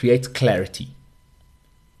 It creates clarity.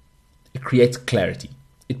 It creates clarity.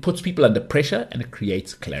 It puts people under pressure and it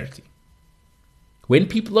creates clarity. When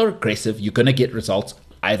people are aggressive, you're going to get results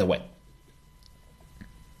either way.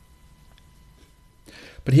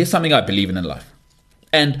 But here's something I believe in life.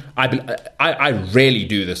 And I rarely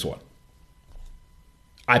do this one.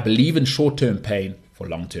 I believe in short-term pain for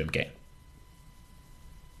long-term gain.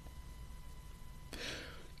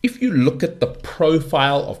 If you look at the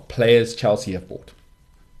profile of players Chelsea have bought,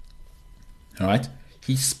 all right,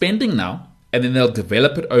 he's spending now, and then they'll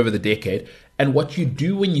develop it over the decade. And what you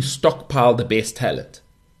do when you stockpile the best talent,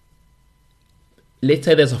 let's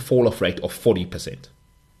say there's a fall-off rate of 40%,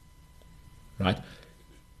 right?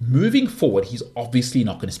 Moving forward, he's obviously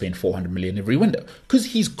not going to spend 400 million every window because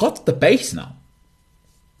he's got the base now.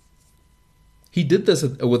 He did this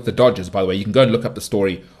with the Dodgers, by the way. You can go and look up the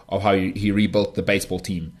story of how he rebuilt the baseball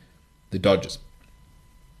team, the Dodgers.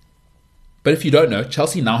 But if you don't know,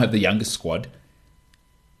 Chelsea now have the youngest squad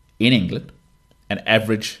in England, an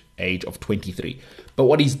average age of 23. But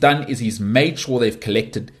what he's done is he's made sure they've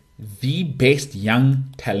collected the best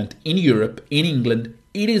young talent in Europe, in England.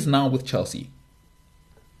 It is now with Chelsea.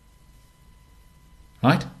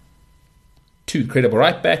 Right? 2 incredible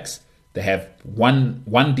right backs. They have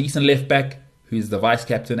one decent left back, who's the vice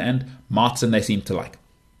captain, and Martin they seem to like.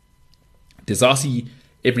 Disasi,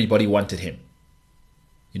 everybody wanted him.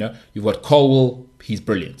 You know, you've got Colwell, he's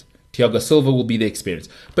brilliant. Thiago Silva will be the experience.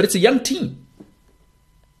 But it's a young team.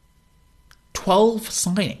 12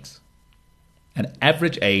 signings. An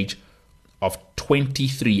average age of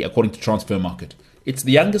 23, according to Transfer Market. It's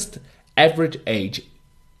the youngest average age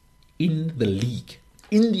in the league,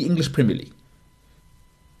 in the English Premier League.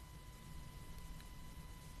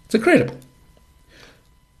 It's incredible.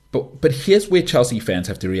 But here's where Chelsea fans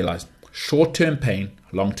have to realize. Short-term pain,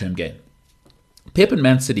 long-term gain. Pep and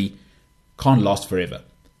Man City can't last forever.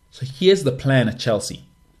 So here's the plan at Chelsea.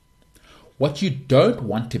 What you don't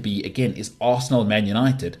want to be, again, is Arsenal, Man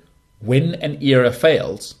United. When an era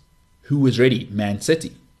fails, who is ready? Man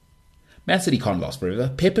City. Man City can't last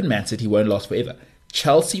forever. Pep and Man City won't last forever.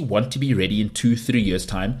 Chelsea want to be ready in 2-3 years'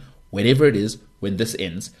 time, whenever it is, when this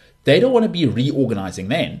ends. They don't want to be reorganizing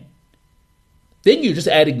then. Then you're just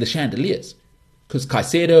adding the chandeliers. Because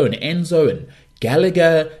Caicedo and Enzo and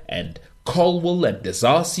Gallagher and Colwill and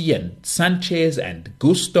Disasi and Sanchez and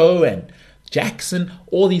Gusto and Jackson,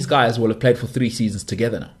 all these guys will have played for 3 seasons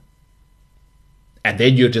together now. And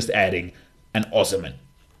then you're just adding an Osimhen.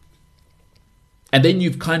 And then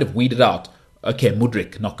you've kind of weeded out, okay,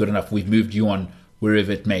 Mudryk, not good enough, we've moved you on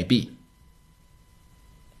wherever it may be.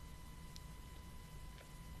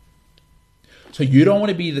 So you don't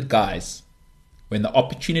want to be the guys, when the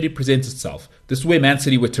opportunity presents itself. This is where Man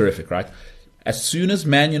City were terrific, right? As soon as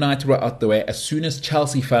Man United were out the way, as soon as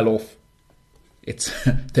Chelsea fell off,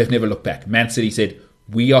 they've never looked back. Man City said,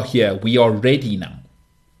 we are here, we are ready now.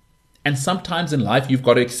 And sometimes in life, you've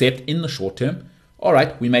got to accept in the short term, all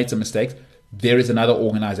right, we made some mistakes. There is another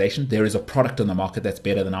organization. There is a product on the market that's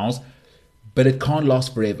better than ours. But it can't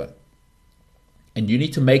last forever. And you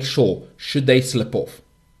need to make sure, should they slip off,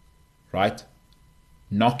 right?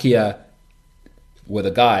 Nokia were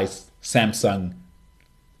the guys, Samsung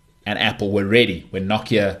and Apple were ready when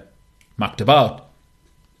Nokia mucked about.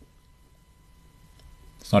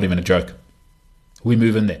 It's not even a joke. We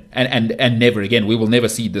move in there. And never again. We will never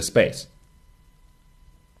cede this space.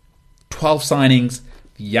 12 signings,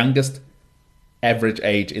 the youngest average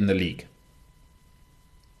age in the league.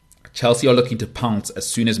 Chelsea are looking to pounce as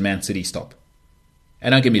soon as Man City stop.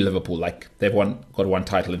 And don't give me Liverpool, like they've got one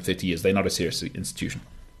title in 30 years. They're not a serious institution.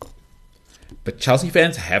 But Chelsea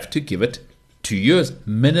fans have to give it 2 years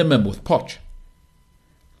minimum with Poch.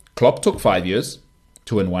 Klopp took 5 years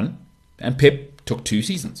to win one, and Pep took 2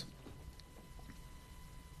 seasons.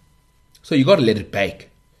 So you got to let it bake.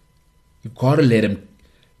 You've got to let him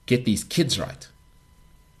get these kids right.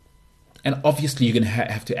 And obviously you're going to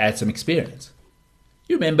have to add some experience.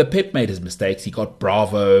 You remember Pep made his mistakes. He got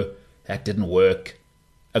Bravo. That didn't work.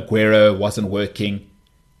 Aguero wasn't working.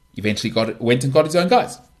 Eventually went and got his own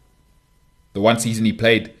guys. The one season he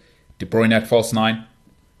played De Bruyne at false 9.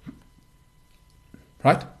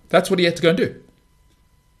 Right? That's what he had to go and do.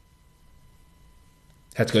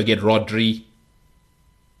 Had to go get Rodri.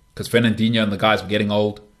 Because Fernandinho and the guys were getting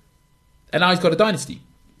old. And now he's got a dynasty.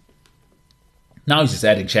 Now he's just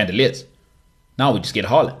adding chandeliers. Now we just get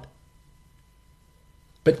Haaland.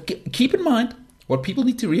 But keep in mind, what people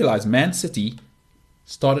need to realize, Man City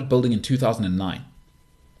started building in 2009.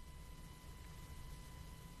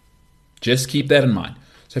 Just keep that in mind.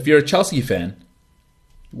 So if you're a Chelsea fan,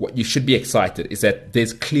 what you should be excited is that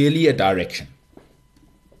there's clearly a direction.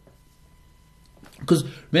 Because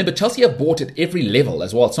remember, Chelsea have bought at every level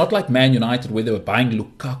as well. It's not like Man United where they were buying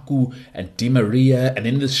Lukaku and Di Maria and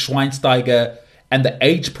then the Schweinsteiger and the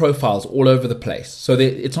age profiles all over the place. So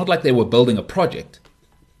it's not like they were building a project.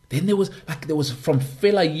 Then there was from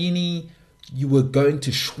Fellaini, you were going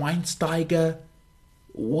to Schweinsteiger.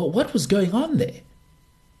 What was going on there?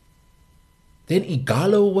 Then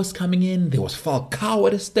Ighalo was coming in. There was Falcao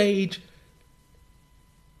at a stage.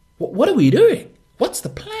 What are we doing? What's the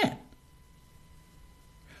plan?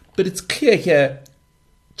 But it's clear here,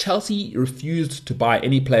 Chelsea refused to buy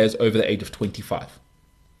any players over the age of 25.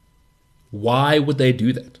 Why would they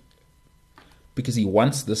do that? Because he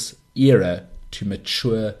wants this era to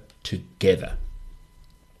mature together.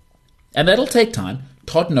 And that'll take time.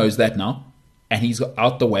 Todd knows that now. And he's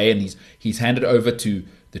out the way and he's handed over to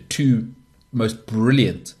the 2 most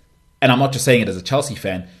brilliant. And I'm not just saying it as a Chelsea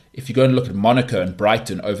fan. If you go and look at Monaco and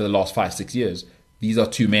Brighton over the last 5-6 years, these are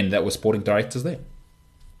 2 men that were sporting directors there.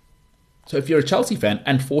 So if you're a Chelsea fan,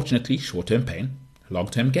 unfortunately, short-term pain,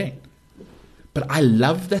 long-term gain. But I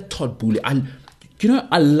love that Todd Boehly.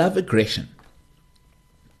 I love aggression.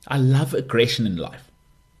 I love aggression in life.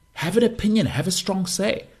 Have an opinion, have a strong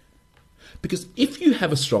say. Because if you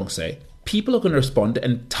have a strong say, people are going to respond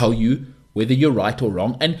and tell you whether you're right or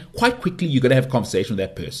wrong. And quite quickly, you're going to have a conversation with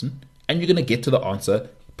that person. And you're going to get to the answer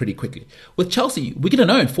pretty quickly. With Chelsea, we're going to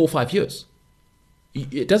know in 4 or 5 years.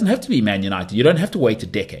 It doesn't have to be Man United. You don't have to wait a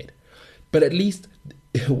decade. But at least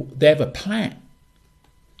they have a plan.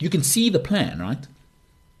 You can see the plan, right?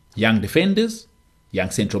 Young defenders, young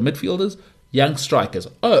central midfielders, young strikers.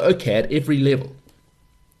 Oh, okay, at every level.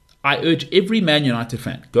 I urge every Man United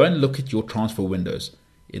fan, go and look at your transfer windows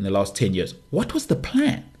in the last 10 years. What was the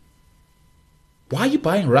plan? Why are you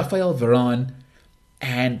buying Rafael Varane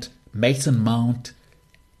and Mason Mount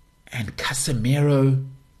and Casemiro?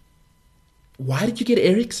 Why did you get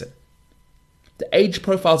Eriksen? The age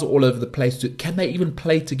profiles are all over the place. Can they even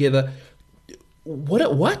play together?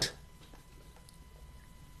 What?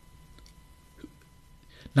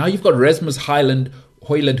 Now you've got Rasmus Højlund,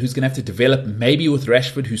 who's going to have to develop, maybe with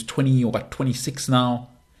Rashford, who's 20 or about 26 now.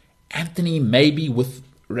 Anthony, maybe with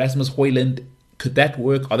Rasmus Højlund. Could that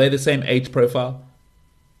work? Are they the same age profile?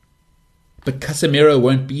 But Casemiro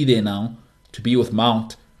won't be there now to be with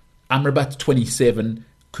Mount. Amrabat's 27.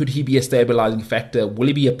 Could he be a stabilizing factor? Will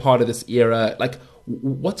he be a part of this era? Like,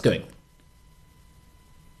 what's going on?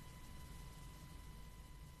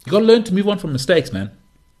 You got to learn to move on from mistakes, man.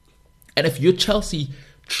 And if you're Chelsea,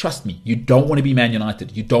 trust me, you don't want to be Man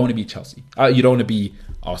United. You don't want to be Chelsea. You don't want to be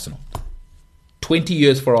Arsenal. 20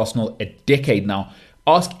 years for Arsenal, a decade now.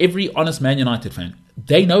 Ask every honest Man United fan.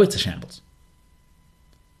 They know it's a shambles.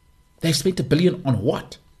 They've spent $1 billion on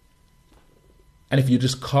what? And if you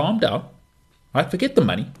just calm down, right, forget the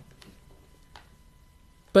money.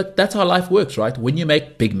 But that's how life works, right? When you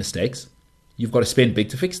make big mistakes, you've got to spend big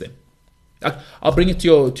to fix them. I'll bring it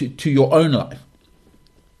to your own life.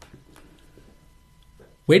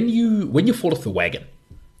 When you fall off the wagon,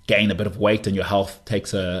 gain a bit of weight and your health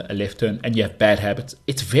takes a left turn and you have bad habits,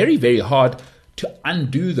 it's very, very hard to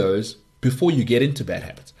undo those before you get into bad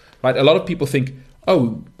habits. Right? A lot of people think,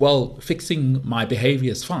 oh, well, fixing my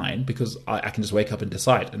behavior is fine because I can just wake up and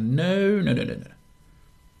decide. No.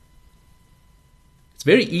 It's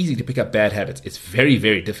very easy to pick up bad habits. It's very,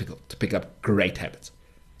 very difficult to pick up great habits.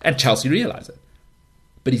 And Chelsea realize it.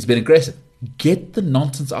 But he's been aggressive. Get the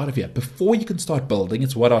nonsense out of here. Before you can start building,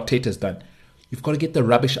 it's what Arteta's done. You've got to get the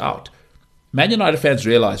rubbish out. Man United fans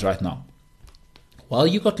realize right now, while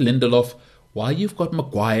you've got Lindelof, while you've got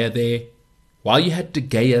Maguire there, while you had De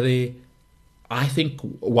Gea there, I think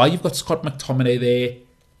while you've got Scott McTominay there,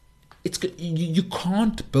 you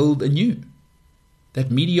can't build anew. That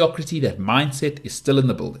mediocrity, that mindset is still in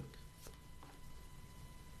the building.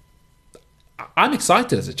 I'm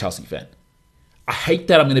excited as a Chelsea fan. I hate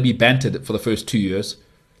that I'm going to be bantered for the first 2 years.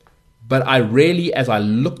 But I really, as I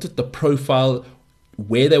looked at the profile,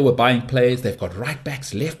 where they were buying players, they've got right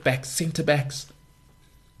backs, left backs, centre backs,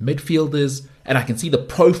 midfielders, and I can see the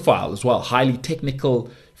profile as well. Highly technical,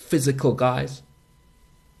 physical guys.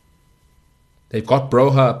 They've got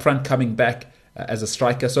Broha up front coming back as a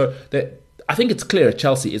striker. So I think it's clear at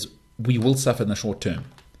Chelsea is we will suffer in the short term.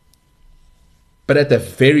 But at the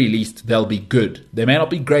very least, they'll be good. They may not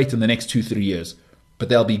be great in the next 2-3 years, but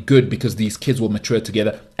they'll be good because these kids will mature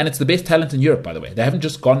together. And it's the best talent in Europe, by the way. They haven't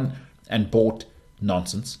just gone and bought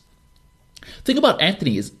nonsense. The thing about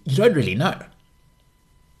Anthony is you don't really know.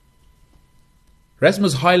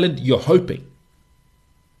 Rasmus Højlund, you're hoping.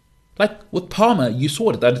 Like with Palmer, you saw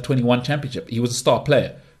it at the Under-21 Championship. He was a star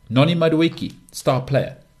player. Noni Madueke, star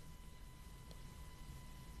player.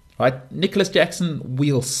 Right? Nicholas Jackson,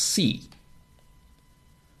 we'll see.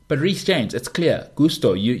 But Reece James, it's clear.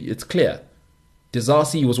 Gusto, it's clear.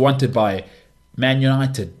 Disasi was wanted by Man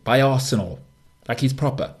United, by Arsenal. Like he's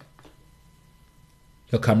proper.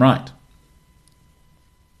 He'll come right.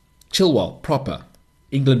 Chilwell, proper.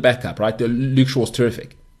 England backup, right? Luke Shaw's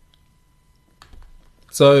terrific.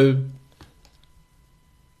 So,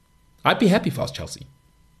 I'd be happy for us, Chelsea.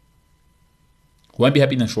 Won't be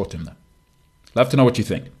happy in the short term, though. Love to know what you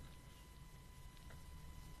think.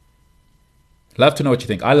 Love to know what you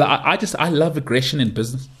think. I love aggression in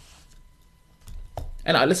business.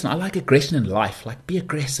 And I like aggression in life. Like, be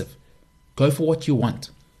aggressive. Go for what you want.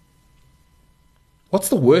 What's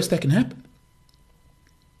the worst that can happen?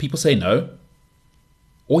 People say no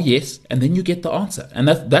or yes, and then you get the answer. And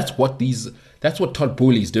that's what Todd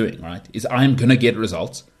Boehly's doing, right? Is I'm going to get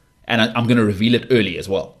results, and I'm going to reveal it early as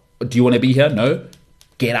well. Do you want to be here? No?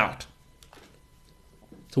 Get out.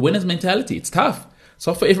 It's a winner's mentality. It's tough. It's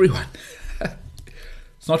not for everyone.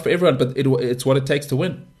 It's not for everyone, but it's what it takes to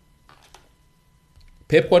win.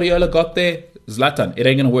 Pep Guardiola got there. Zlatan, it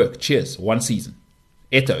ain't going to work. Cheers. 1 season.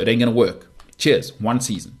 Eto'o, it ain't going to work. Cheers. 1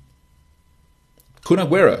 season. Kun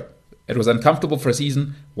Aguero, it was uncomfortable for a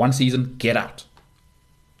season. 1 season, get out.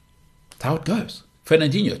 That's how it goes.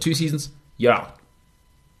 Fernandinho, 2 seasons, you're out.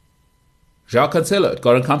 João Cancelo, it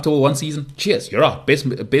got uncomfortable 1 season. Cheers, you're out. Best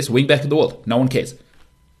wing back in the world. No one cares.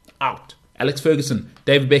 Out. Alex Ferguson,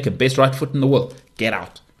 David Beckham, best right foot in the world. Get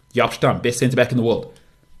out. Jaap Stam, best centre-back in the world.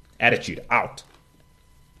 Attitude, out.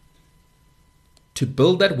 To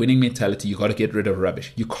build that winning mentality, you got to get rid of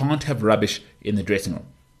rubbish. You can't have rubbish in the dressing room.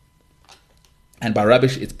 And by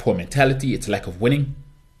rubbish, it's poor mentality, it's lack of winning.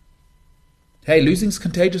 Hey, losing's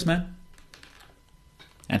contagious, man.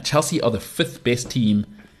 And Chelsea are the 5th best team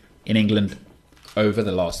in England over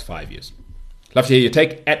the last 5 years. Love to hear your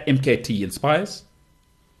take at MKT Inspires.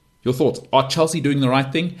 Your thoughts. Are Chelsea doing the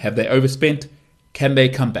right thing? Have they overspent? Can they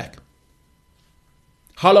come back?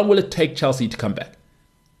 How long will it take Chelsea to come back?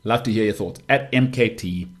 Love to hear your thoughts at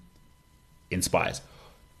MKT Inspires.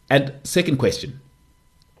 And second question.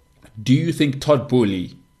 Do you think Todd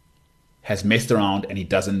Boehly has messed around and he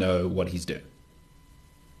doesn't know what he's doing?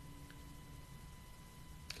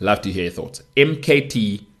 Love to hear your thoughts.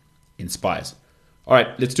 MKT Inspires. All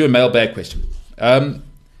right, let's do a mailbag question.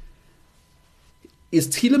 Is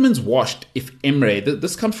Tielemans washed if Emre...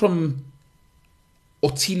 This comes from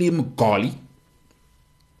Otile Mugali,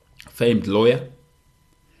 famed lawyer.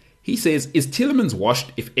 He says, is Tielemans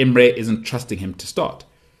washed if Emre isn't trusting him to start?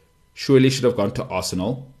 Surely should have gone to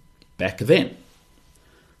Arsenal back then.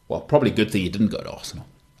 Well, probably good thing he didn't go to Arsenal.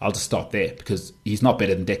 I'll just start there because he's not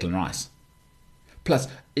better than Declan Rice. Plus,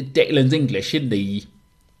 Declan's English, isn't he?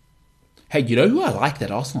 Hey, you know who I like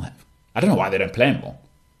that Arsenal have? I don't know why they don't play him more.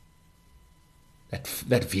 That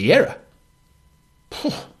Vieira.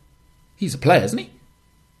 He's a player, isn't he?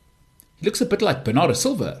 He looks a bit like Bernardo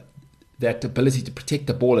Silva. That ability to protect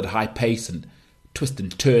the ball at high pace and twist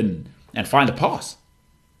and turn and find a pass.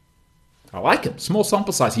 I like him. Small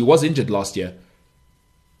sample size. He was injured last year.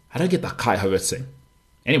 I don't get that Kai Havertz thing.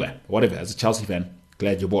 Anyway, whatever. As a Chelsea fan,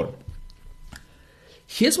 glad you bought him.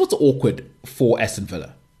 Here's what's awkward for Aston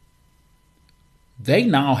Villa. They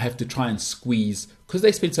now have to try and squeeze, because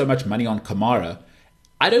they spent so much money on Kamara,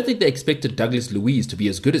 I don't think they expected Douglas Luiz to be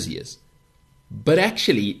as good as he is. But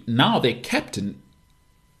actually, now their captain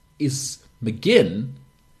is McGinn.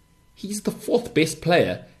 He's the 4th best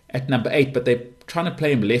player at number 8, but they're trying to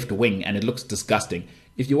play him left wing, and it looks disgusting.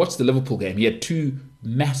 If you watch the Liverpool game, he had 2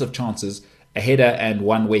 massive chances, a header and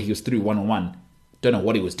one where he was through one-on-one. Don't know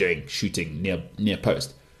what he was doing, shooting near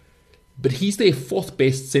post. But he's their 4th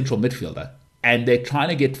best central midfielder, and they're trying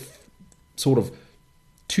to get sort of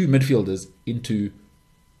 2 midfielders into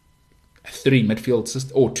a 3 midfield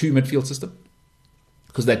system, or 2 midfield system,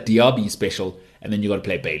 because that Diaby is special, and then you got to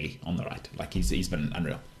play Bailey on the right. Like he's been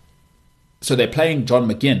unreal. So they're playing John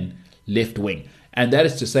McGinn left wing, and that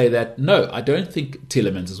is to say that no, I don't think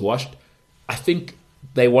Tielemans is washed. I think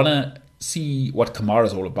they want to see what Kamara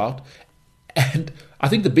is all about, and I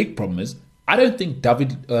think the big problem is I don't think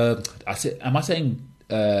Douglas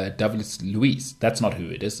Luiz? That's not who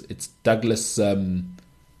it is. It's Douglas.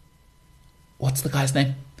 What's the guy's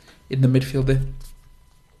name in the midfield there?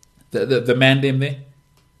 The man name there.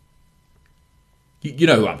 You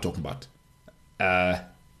know who I'm talking about.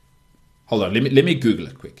 Hold on, let me Google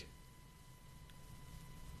it quick.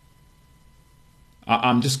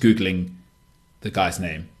 I'm just Googling the guy's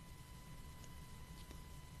name.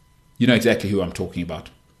 You know exactly who I'm talking about.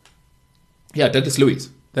 Yeah, Douglas Luiz.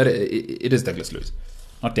 It is Douglas Luiz,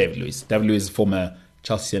 not David Luiz. David Luiz is a former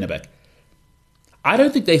Chelsea centre-back. I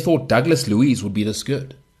don't think they thought Douglas Luiz would be this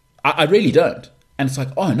good. I really don't. And it's like,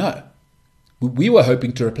 oh no. We were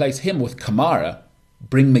hoping to replace him with Kamara,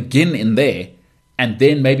 bring McGinn in there, and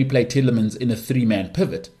then maybe play Tielemans in a 3-man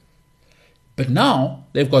pivot. But now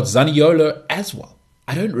they've got Zaniolo as well.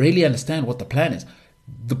 I don't really understand what the plan is.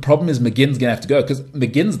 The problem is McGinn's going to have to go because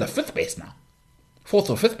McGinn's the 5th best now. 4th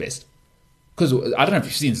or 5th best. Because I don't know if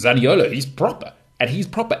you've seen Zaniolo. He's proper. And he's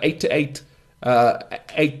proper 8-to-8,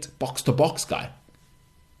 8 box-to-box guy.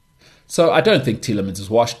 So I don't think Tielemans is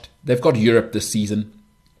washed. They've got Europe this season.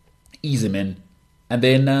 Ease him in. And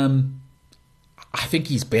then I think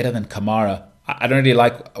he's better than Kamara. I don't really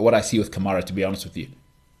like what I see with Kamara, to be honest with you.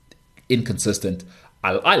 Inconsistent.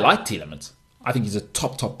 I like Tielemans. I think he's a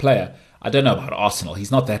top player. I don't know about Arsenal.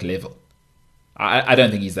 He's not that level. I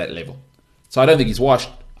don't think he's that level. So I don't think he's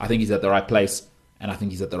washed. I think he's at the right place. And I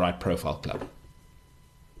think he's at the right profile club.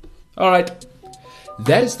 All right.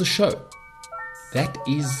 That is the show. That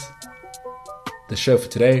is the show for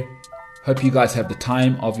today. Hope you guys have the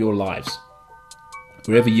time of your lives.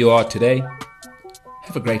 Wherever you are today,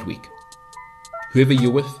 have a great week. Whoever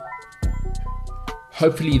you're with,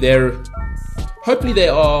 hopefully they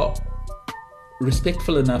are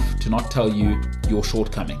respectful enough to not tell you your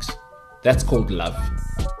shortcomings. That's called love.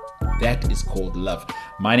 That is called love.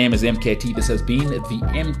 My name is MKT. This has been the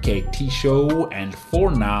MKT Show. And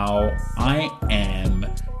for now, I am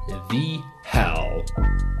the hell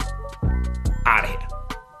out of here.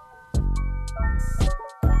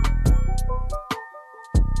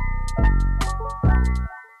 Bye.